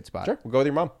go find a good spot. Sure. We'll go with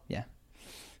your mom. Yeah.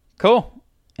 Cool.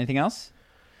 Anything else?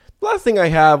 The last thing I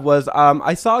have was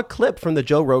I saw a clip from the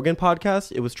Joe Rogan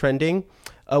podcast. It was trending.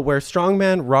 Where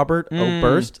strongman Robert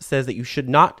Oberst says that you should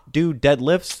not do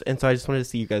deadlifts. And so I just wanted to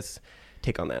see you guys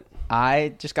take on that.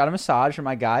 I just got a massage and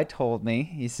my guy told me,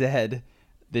 he said,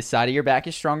 this side of your back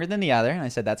is stronger than the other. And I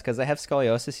said, that's because I have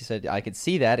scoliosis. He said, I could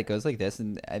see that. It goes like this.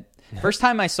 And first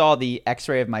time I saw the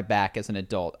x-ray of my back as an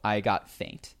adult, I got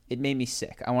faint. It made me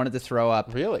sick. I wanted to throw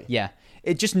up. Really? Yeah.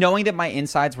 It just knowing that my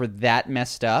insides were that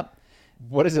messed up.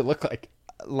 What does it look like?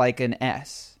 Like an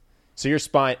S. So your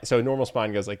spine, so a normal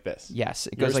spine goes like this. Yes,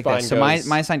 it goes like this. So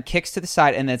my spine kicks to the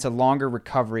side, and then it's a longer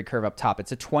recovery curve up top.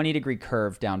 It's a 20-degree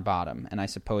curve down bottom, and I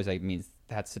suppose that means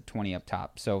that's a 20 up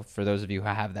top. So for those of you who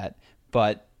have that,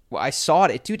 but I saw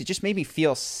it, dude. It just made me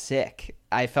feel sick.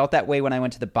 I felt that way when I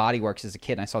went to the Body Works as a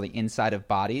kid, and I saw the inside of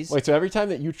bodies. Wait, so every time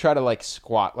that you try to like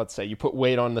squat, let's say you put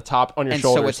weight on the top on your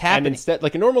shoulders, so what's happening? And instead,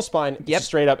 like a normal spine, it's just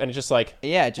straight up, and it's just like,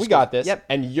 we got this. Yep.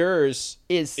 And yours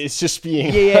is just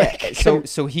being Like,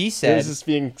 so he said, yours is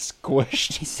being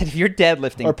squished. He said, if you're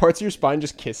deadlifting, are parts of your spine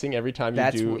just kissing every time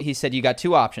you do? He said you got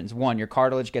two options. One, your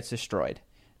cartilage gets destroyed.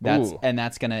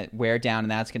 That's going to wear down, and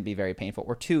that's going to be very painful.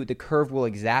 Or two, the curve will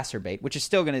exacerbate, which is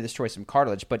still going to destroy some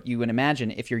cartilage. But you would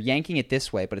imagine if you're yanking it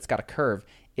this way, but it's got a curve,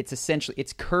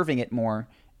 it's curving it more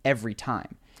every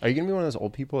time. Are you going to be one of those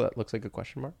old people that looks like a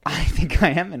question mark? I think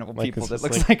I am an old people that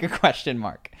looks like a question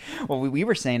mark. What we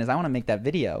were saying is I want to make that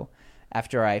video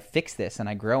after I fix this and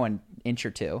I grow an inch or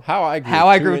two. How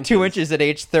I grew 2 inches at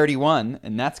age 31,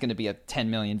 and that's going to be a 10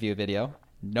 million view video.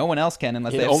 No one else can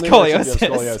unless they have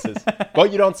scoliosis. Well,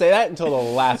 you don't say that until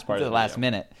the last part of the last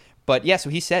minute. But yeah,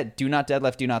 so he said, do not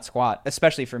deadlift, do not squat,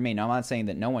 especially for me. Now, I'm not saying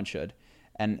that no one should.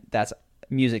 And that's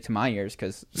music to my ears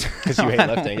because you hate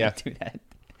lifting, yeah. Do that.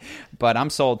 But I'm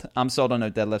sold. I'm sold on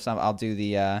no deadlifts. I'll do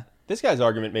the... This guy's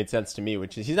argument made sense to me,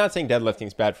 which is he's not saying deadlifting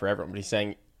is bad for everyone, but he's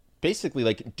saying basically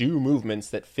like do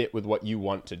movements that fit with what you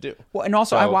want to do. Well, and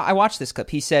also I watched this clip.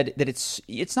 He said that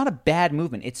it's not a bad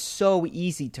movement. It's so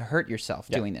easy to hurt yourself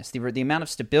doing this. The amount of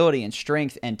stability and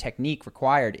strength and technique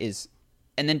required is,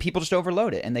 and then people just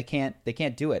overload it and they can't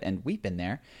do it. And we've been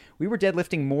there. We were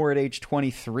deadlifting more at age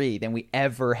 23 than we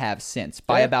ever have since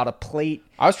by about a plate.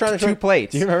 I was trying to join 2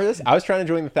 plates. Do you remember this? I was trying to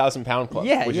join the 1,000-pound club,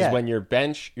 which is when your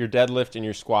bench, your deadlift, and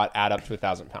your squat add up to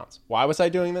 1,000 pounds. Why was I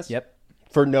doing this? Yep.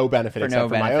 for no benefit except no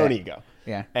for my own benefit. ego.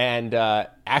 Yeah. And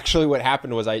actually what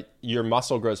happened was your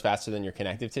muscle grows faster than your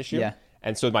connective tissue. Yeah.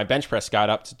 And so my bench press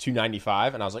got up to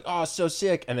 295 and I was like, oh, so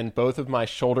sick. And then both of my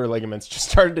shoulder ligaments just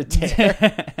started to tear.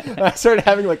 And I started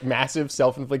having like massive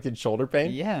self-inflicted shoulder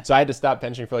pain. Yeah. So I had to stop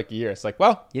benching for like a year. It's like,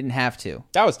 well, You didn't have to.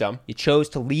 that was dumb. You chose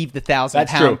to leave the That's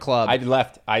 1,000-pound true. club I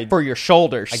left. for your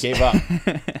shoulders. I gave up.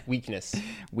 Weakness.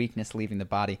 Weakness leaving the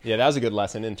body. Yeah, that was a good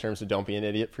lesson in terms of don't be an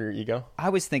idiot for your ego. I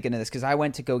was thinking of this because I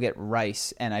went to go get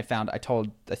rice, and I think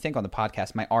on the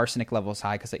podcast, my arsenic level is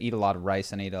high because I eat a lot of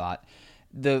rice and I eat a lot.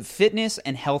 The fitness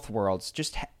and health worlds,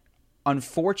 just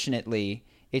unfortunately,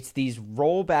 it's these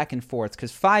roll back and forths.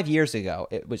 Because 5 years ago,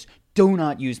 it was do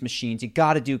not use machines. You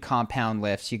got to do compound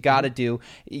lifts. You got to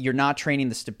you're not training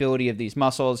the stability of these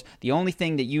muscles. The only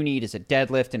thing that you need is a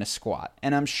deadlift and a squat.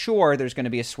 And I'm sure there's going to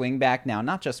be a swing back now,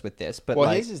 not just with this, but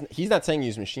Well, he's not saying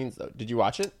use machines though. Did you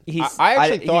watch it? he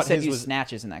thought said his use was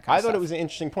snatches and that kind of I stuff. thought it was an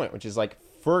interesting point, which is like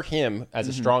for him as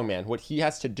a strongman, what he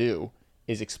has to do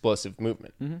is explosive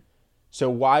movement. So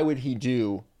why would he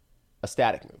do a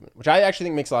static movement? Which I actually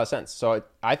think makes a lot of sense. So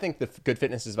I think the good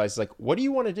fitness advice is like, what do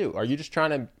you want to do? Are you just trying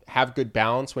to have good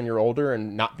balance when you're older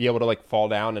and not be able to like fall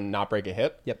down and not break a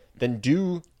hip? Yep. Then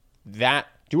do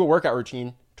a workout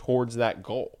routine towards that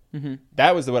goal.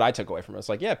 That was what I took away from it. It's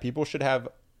like, yeah, people should have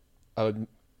an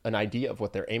idea of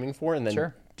what they're aiming for and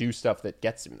then do stuff that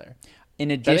gets them there. In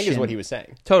addition, I think is what he was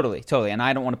saying. Totally. And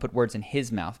I don't want to put words in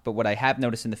his mouth, but what I have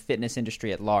noticed in the fitness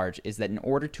industry at large is that in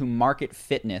order to market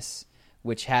fitness,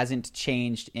 which hasn't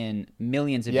changed in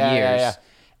millions of years,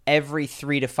 every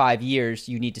 3 to 5 years,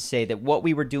 you need to say that what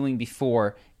we were doing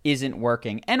before isn't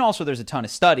working. And also there's a ton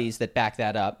of studies that back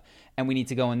that up, and we need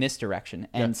to go in this direction.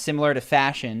 And similar to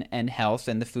fashion and health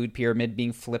and the food pyramid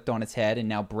being flipped on its head, and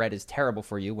now bread is terrible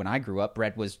for you. When I grew up,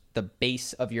 bread was the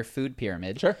base of your food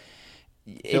pyramid. Sure.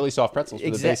 Philly soft pretzels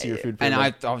for the base of your food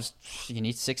pyramid. And I was, you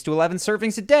need 6 to 11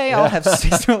 servings a day. I'll have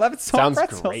 6 to 11 soft Sounds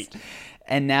pretzels. great.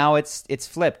 And now it's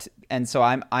flipped. And so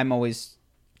I'm always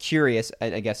curious.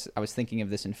 I guess I was thinking of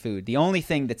this in food. The only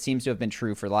thing that seems to have been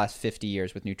true for the last 50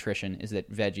 years with nutrition is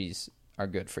that veggies are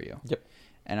good for you. Yep.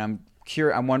 And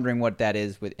I'm wondering what that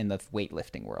is in the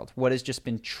weightlifting world. What has just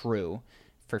been true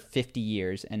for 50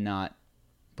 years and not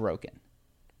broken?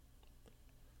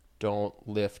 Don't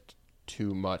lift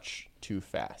too much too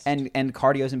fast. And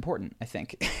cardio is important, I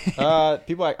think. I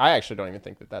actually don't even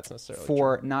think that that's necessarily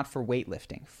true. Not for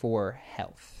weightlifting, for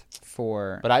health,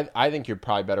 But I think you're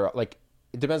probably better off. Like,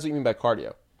 it depends what you mean by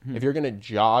cardio. If you're going to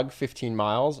jog 15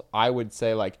 miles, I would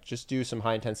say like just do some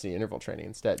high intensity interval training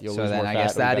instead. You'll lose more fat. I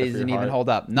guess that doesn't even hold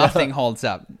up. No. Nothing holds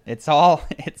up. It's all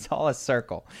a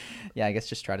circle. Yeah, I guess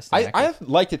just try to stay active.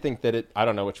 I like to think that I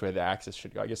don't know which way the axis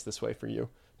should go. I guess this way for you.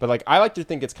 But like I like to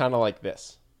think it's kind of like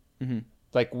this.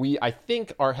 Like I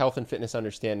think our health and fitness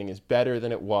understanding is better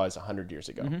than it was 100 years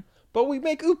ago. But we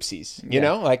make oopsies, you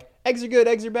know? Like, eggs are good,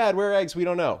 eggs are bad. Where are eggs? We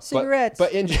don't know. Cigarettes.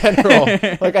 But in general,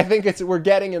 like, I think we're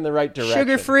getting in the right direction.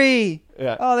 Sugar-free.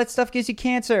 Yeah. Oh, that stuff gives you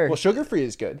cancer. Well, sugar-free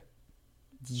is good.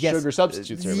 Yes. Sugar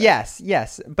substitutes are bad.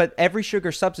 Yes. But every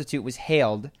sugar substitute was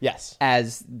hailed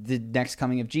as the next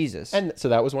coming of Jesus. And so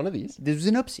that was one of these. This was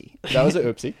an oopsie. That was an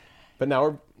oopsie. But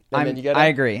now I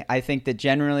agree. I think that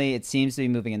generally it seems to be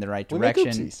moving in the right direction. We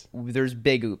make oopsies. There's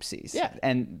big oopsies. Yeah.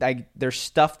 And there's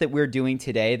stuff that we're doing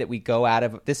today that we go out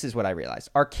of. This is what I realized.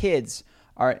 Our kids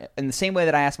are, in the same way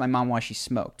that I asked my mom why she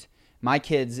smoked, my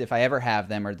kids, if I ever have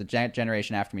them, or the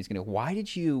generation after me, is going to go, why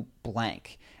did you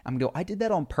blank? I'm going to go, I did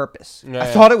that on purpose. I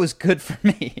thought it was good for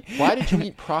me. Why did you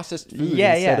eat processed food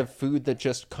instead of food that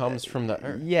just comes from the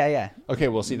earth? Yeah. Okay,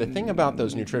 well, see, the thing about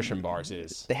those nutrition bars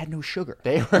is they had no sugar.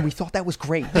 And we thought that was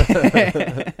great.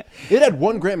 It had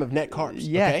 1 gram of net carbs.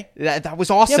 Yeah. Okay? That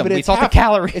was awesome. Yeah, but we thought the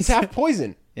calories. It's half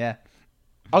poison. Yeah.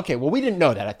 Okay, well, we didn't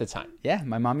know that at the time. Yeah,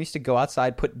 my mom used to go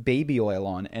outside, put baby oil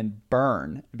on, and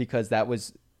burn because that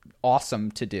was awesome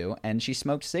to do, and she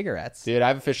smoked cigarettes. Dude,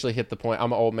 I've officially hit the point.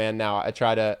 I'm an old man now.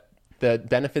 The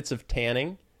benefits of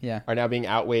tanning are now being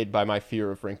outweighed by my fear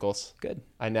of wrinkles. Good.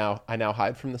 I now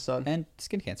hide from the sun. And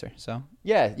skin cancer, so.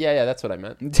 Yeah, that's what I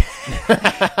meant.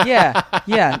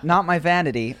 yeah, not my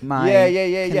vanity,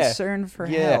 my concern for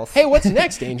health. Hey, what's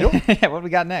next, Angel? What do we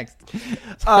got next? Do you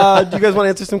guys want to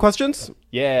answer some questions?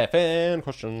 Yeah, fan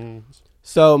questions.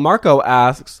 So Marco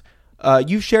asks,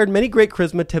 you've shared many great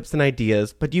charisma tips and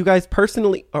ideas, but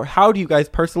how do you guys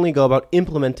personally go about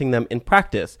implementing them in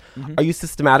practice? Are you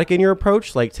systematic in your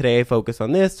approach? Like today I focus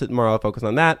on this, tomorrow I focus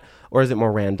on that, or is it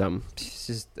more random?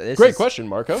 This Great question,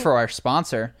 Marco. For our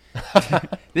sponsor.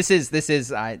 This is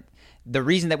the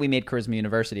reason that we made Charisma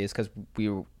University is because we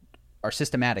are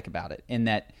systematic about it, in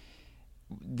that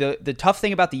the tough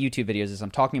thing about the YouTube videos is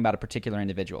I'm talking about a particular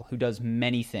individual who does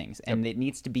many things, and it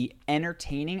needs to be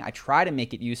entertaining. I try to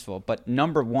make it useful, but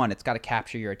number one, it's got to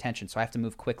capture your attention, so I have to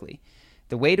move quickly.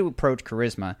 The way to approach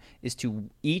charisma is to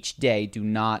each day do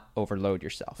not overload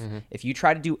yourself. Mm-hmm. If you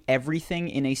try to do everything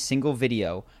in a single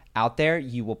video out there,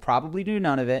 you will probably do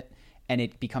none of it, and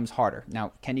it becomes harder.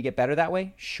 Now, can you get better that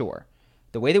way? Sure.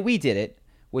 The way that we did it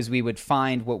was we would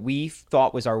find what we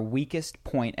thought was our weakest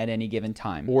point at any given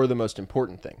time. Or the most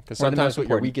important thing. Because sometimes what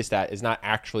you're weakest at is not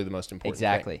actually the most important thing.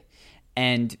 Exactly.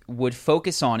 And would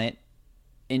focus on it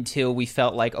until we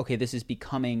felt like, okay, this is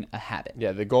becoming a habit.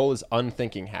 Yeah, the goal is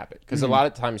unthinking habit. Because a lot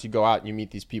of times you go out and you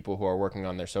meet these people who are working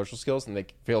on their social skills and they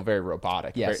feel very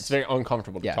robotic. Yes. It's very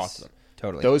uncomfortable to talk to them.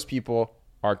 Totally. Those people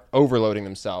are overloading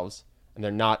themselves and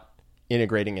they're not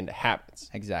integrating into habits.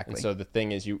 Exactly. And so the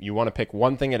thing is you want to pick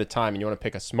one thing at a time, and you want to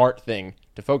pick a smart thing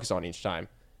to focus on each time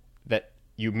that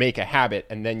you make a habit,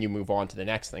 and then you move on to the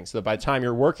next thing. So that by the time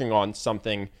you're working on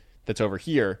something that's over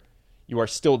here, you are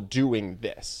still doing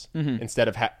this instead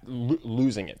of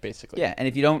losing it, basically. Yeah, and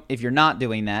if you're not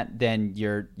doing that, then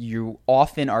you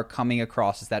often are coming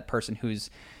across as that person who's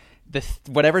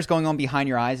whatever's going on behind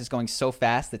your eyes is going so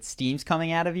fast that steam's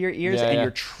coming out of your ears, and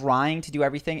you're trying to do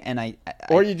everything. And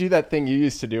or you do that thing you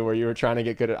used to do where you were trying to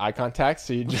get good at eye contact,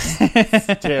 so you just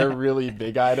stare really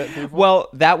big-eyed at people. Well,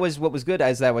 that was what was good,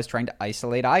 as I was trying to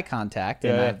isolate eye contact,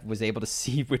 and I was able to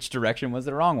see which direction was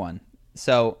the wrong one.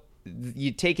 So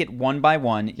you take it one by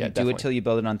one. You do it till you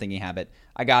build an unthinking habit.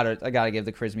 I gotta give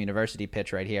the Charisma University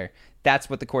pitch right here. That's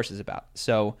what the course is about.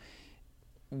 So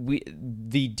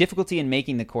the difficulty in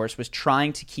making the course was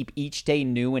trying to keep each day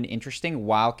new and interesting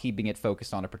while keeping it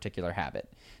focused on a particular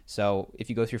habit. So if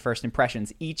you go through first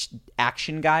impressions, each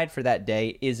action guide for that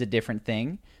day is a different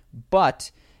thing,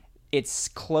 but it's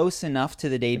close enough to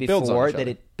the day before that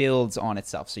it builds on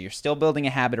itself. So you're still building a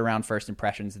habit around first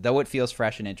impressions, though it feels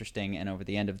fresh and interesting, and over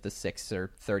the end of the 6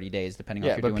 or 30 days, depending on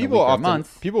if you're doing a week or a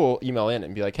month. People will email in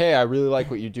and be like, hey, I really like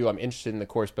what you do. I'm interested in the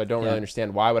course, but I don't really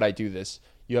understand. Why would I do this?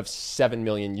 You have 7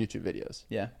 million YouTube videos.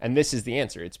 Yeah. And this is the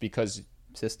answer. It's because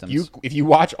systems. If you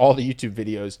watch all the YouTube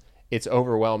videos, it's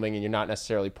overwhelming and you're not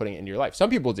necessarily putting it into your life. Some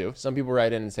people do. Some people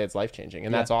write in and say it's life-changing,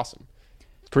 and that's awesome.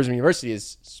 Charisma University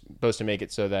is supposed to make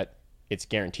it so that it's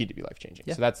guaranteed to be life-changing.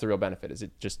 Yeah. So that's the real benefit, is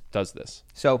it just does this.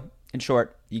 So, in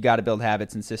short, you got to build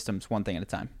habits and systems one thing at a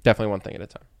time. Definitely one thing at a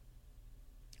time.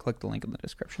 Click the link in the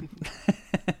description.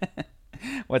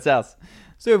 What's else?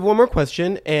 So we have one more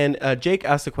question, and Jake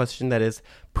asked a question that is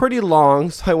pretty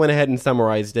long, so I went ahead and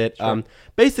summarized it. Sure.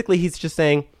 Basically, he's just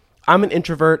saying, I'm an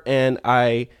introvert, and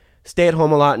I stay at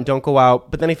home a lot and don't go out,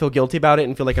 but then I feel guilty about it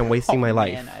and feel like I'm wasting my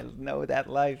life. Man, I know that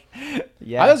life.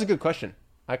 Yeah. That was a good question.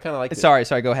 I kind of like it. Sorry,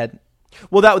 go ahead.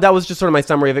 Well, that was just sort of my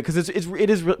summary of it, because it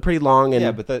is pretty long. And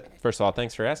yeah, but first of all,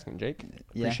 thanks for asking, Jake.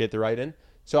 Appreciate the write-in.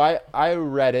 So I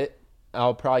read it.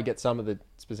 I'll probably get some of the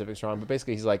specifics wrong, but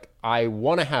basically he's like, I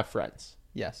want to have friends.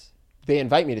 Yes. They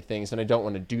invite me to things, and I don't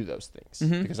want to do those things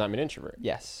because I'm an introvert.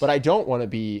 Yes. But I don't want to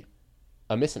be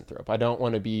a misanthrope. I don't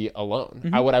want to be alone.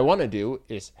 What I want to do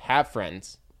is have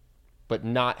friends, but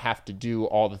not have to do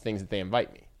all the things that they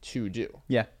invite me to do.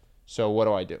 Yeah. So what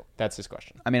do I do? That's his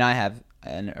question. I mean, I have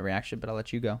a reaction, but I'll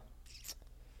let you go.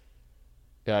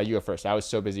 You go first. I was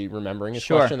so busy remembering his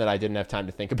question that I didn't have time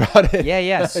to think about it.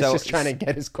 Yeah. I was just trying to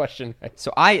get his question right.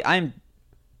 So I'm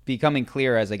becoming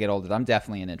clear as I get older. I'm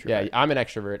definitely an introvert. Yeah, I'm an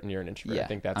extrovert and you're an introvert. Yeah, I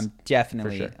think that's I'm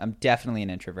definitely an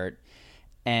introvert.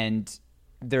 And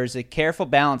there's a careful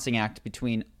balancing act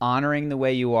between honoring the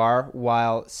way you are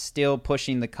while still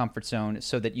pushing the comfort zone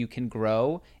so that you can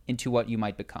grow into what you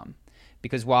might become.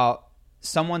 Because while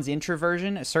someone's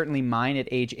introversion, certainly mine at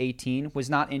age 18, was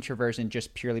not introversion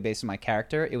just purely based on my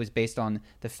character. It was based on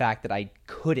the fact that I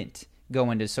couldn't go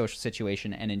into a social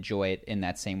situation and enjoy it in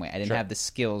that same way. I didn't have the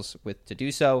skills to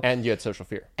do so. And you had social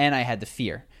fear. And I had the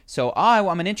fear. So,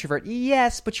 I'm an introvert.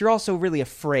 Yes, but you're also really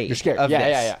afraid. You're scared. Of this.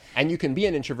 Yeah. And you can be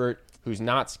an introvert who's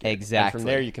not scared. Exactly. And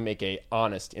from there, you can make an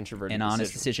honest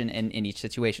honest decision in each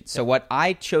situation. So what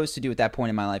I chose to do at that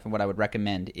point in my life, and what I would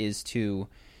recommend, is to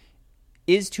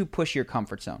push your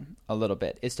comfort zone a little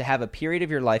bit, is to have a period of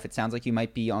your life, it sounds like you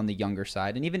might be on the younger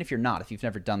side, and even if you're not, if you've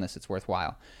never done this, it's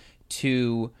worthwhile,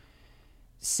 to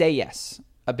say yes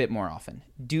a bit more often.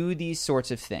 Do these sorts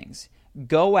of things.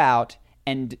 Go out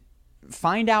and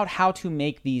find out how to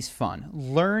make these fun.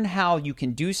 Learn how you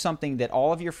can do something that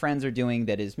all of your friends are doing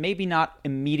that is maybe not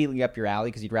immediately up your alley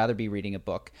because you'd rather be reading a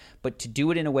book, but to do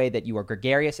it in a way that you are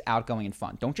gregarious, outgoing, and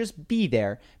fun. Don't just be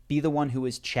there. Be the one who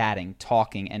is chatting,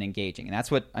 talking, and engaging. And that's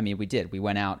what, we did. We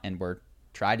went out and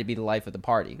tried to be the life of the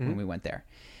party when we went there.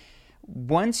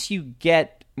 Once you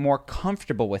get more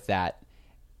comfortable with that,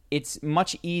 it's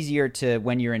much easier to,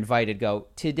 when you're invited, go,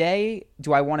 today,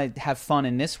 do I want to have fun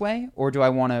in this way, or do I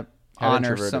want to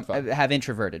have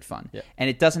introverted fun? Yeah. And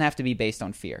it doesn't have to be based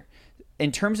on fear.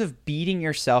 In terms of beating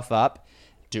yourself up,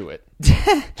 do it.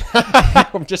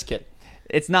 I'm just kidding.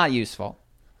 It's not useful.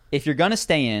 If you're going to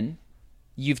stay in,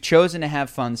 you've chosen to have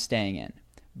fun staying in.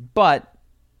 But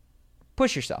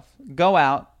push yourself. Go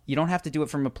out. You don't have to do it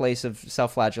from a place of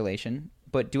self-flagellation,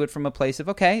 but do it from a place of,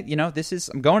 okay,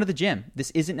 I'm going to the gym.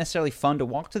 This isn't necessarily fun to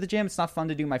walk to the gym. It's not fun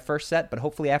to do my first set, but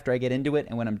hopefully after I get into it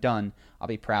and when I'm done, I'll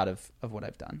be proud of what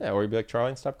I've done. Yeah, or you'd be like, Charlie,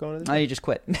 and stop going to the gym. Oh, you just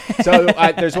quit. So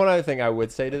there's one other thing I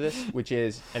would say to this, which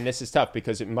is, and this is tough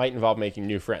because it might involve making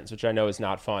new friends, which I know is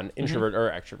not fun, introvert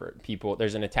or extrovert. People,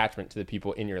 there's an attachment to the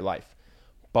people in your life.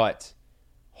 But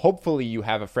hopefully you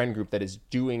have a friend group that is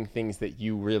doing things that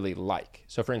you really like.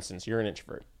 So for instance, you're an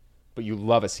introvert, but you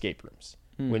love escape rooms.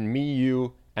 When me,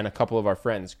 you, and a couple of our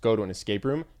friends go to an escape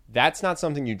room, that's not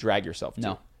something you drag yourself to.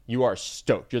 No. You are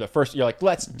stoked. You're like,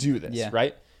 let's do this,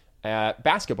 right?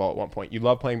 Basketball at one point. You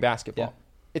love playing basketball.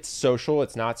 Yeah. It's social.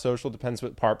 It's not social. Depends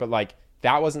what part. But like,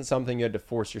 that wasn't something you had to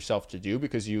force yourself to do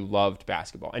because you loved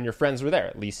basketball. And your friends were there.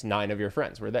 At least 9 of your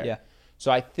friends were there. Yeah.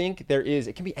 So I think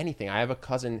it can be anything. I have a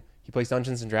cousin, he plays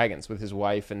Dungeons & Dragons with his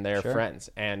wife and their friends.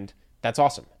 And that's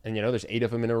awesome. And there's 8 of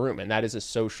them in a room. And that is a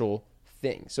social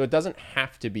thing. So it doesn't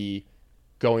have to be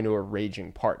going to a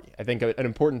raging party. I think an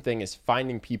important thing is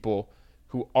finding people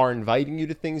who are inviting you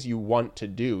to things you want to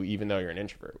do, even though you're an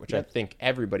introvert, which I think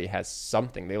everybody has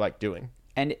something they like doing.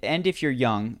 And if you're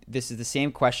young, this is the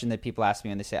same question that people ask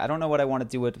me when they say, I don't know what I want to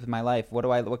do with my life.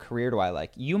 What career do I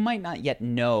like? You might not yet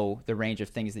know the range of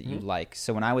things that you like.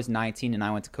 So when I was 19 and I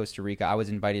went to Costa Rica, I was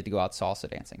invited to go out salsa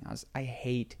dancing. I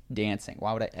hate dancing.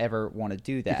 Why would I ever want to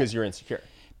do that? Because you're insecure.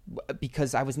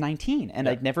 Because I was 19 and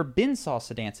I'd never been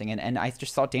salsa dancing and I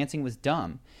just thought dancing was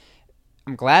dumb.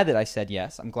 I'm glad that I said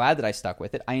yes. I'm glad that I stuck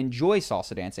with it. I enjoy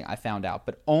salsa dancing, I found out,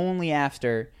 but only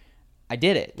after I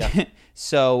did it. Yeah.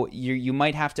 So you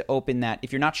might have to open that.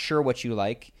 If you're not sure what you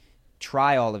like,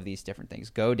 try all of these different things.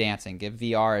 Go dancing, give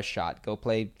VR a shot, go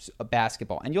play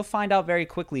basketball, and you'll find out very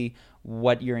quickly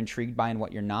what you're intrigued by and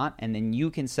what you're not, and then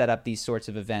you can set up these sorts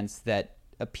of events that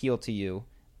appeal to you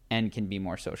and can be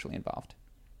more socially involved.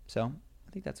 So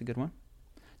I think that's a good one.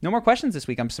 No more questions this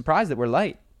week. I'm surprised that we're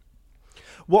light.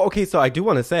 Well, okay, so I do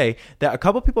want to say that a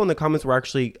couple people in the comments were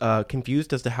actually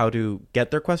confused as to how to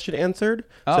get their question answered.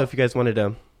 Oh. So if you guys wanted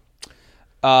to...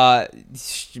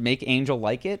 make Angel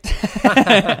like it.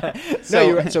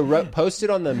 Post it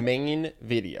on the main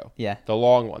video. Yeah. The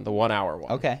long one, the 1 hour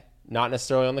one. Okay. Not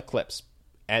necessarily on the clips.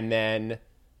 And then...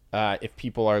 if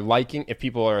people are liking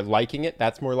it,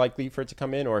 that's more likely for it to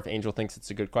come in, or if Angel thinks it's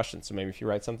a good question. So maybe if you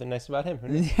write something nice about him,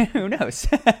 who knows?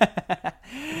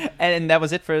 And that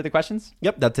was it for the questions?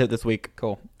 Yep, that's it this week.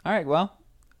 Cool. All right, well,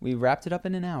 we wrapped it up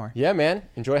in an hour. Yeah, man.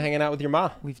 Enjoy hanging out with your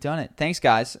ma. We've done it. Thanks,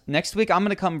 guys. Next week, I'm going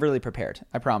to come really prepared.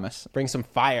 I promise. Bring some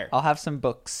fire. I'll have some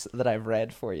books that I've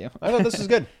read for you. I thought this was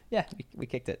good. Yeah, we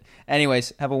kicked it.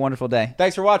 Anyways, have a wonderful day.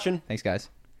 Thanks for watching. Thanks, guys.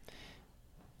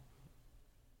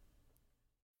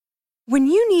 When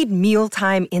you need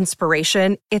mealtime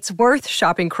inspiration, it's worth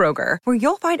shopping Kroger, where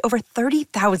you'll find over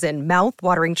 30,000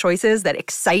 mouth-watering choices that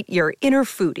excite your inner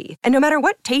foodie. And no matter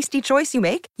what tasty choice you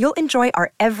make, you'll enjoy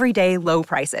our everyday low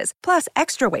prices, plus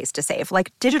extra ways to save,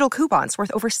 like digital coupons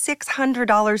worth over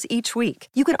 $600 each week.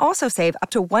 You can also save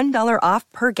up to $1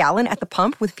 off per gallon at the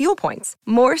pump with fuel points.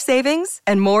 More savings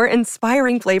and more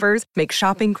inspiring flavors make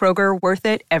shopping Kroger worth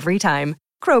it every time.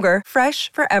 Kroger,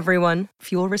 fresh for everyone.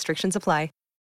 Fuel restrictions apply.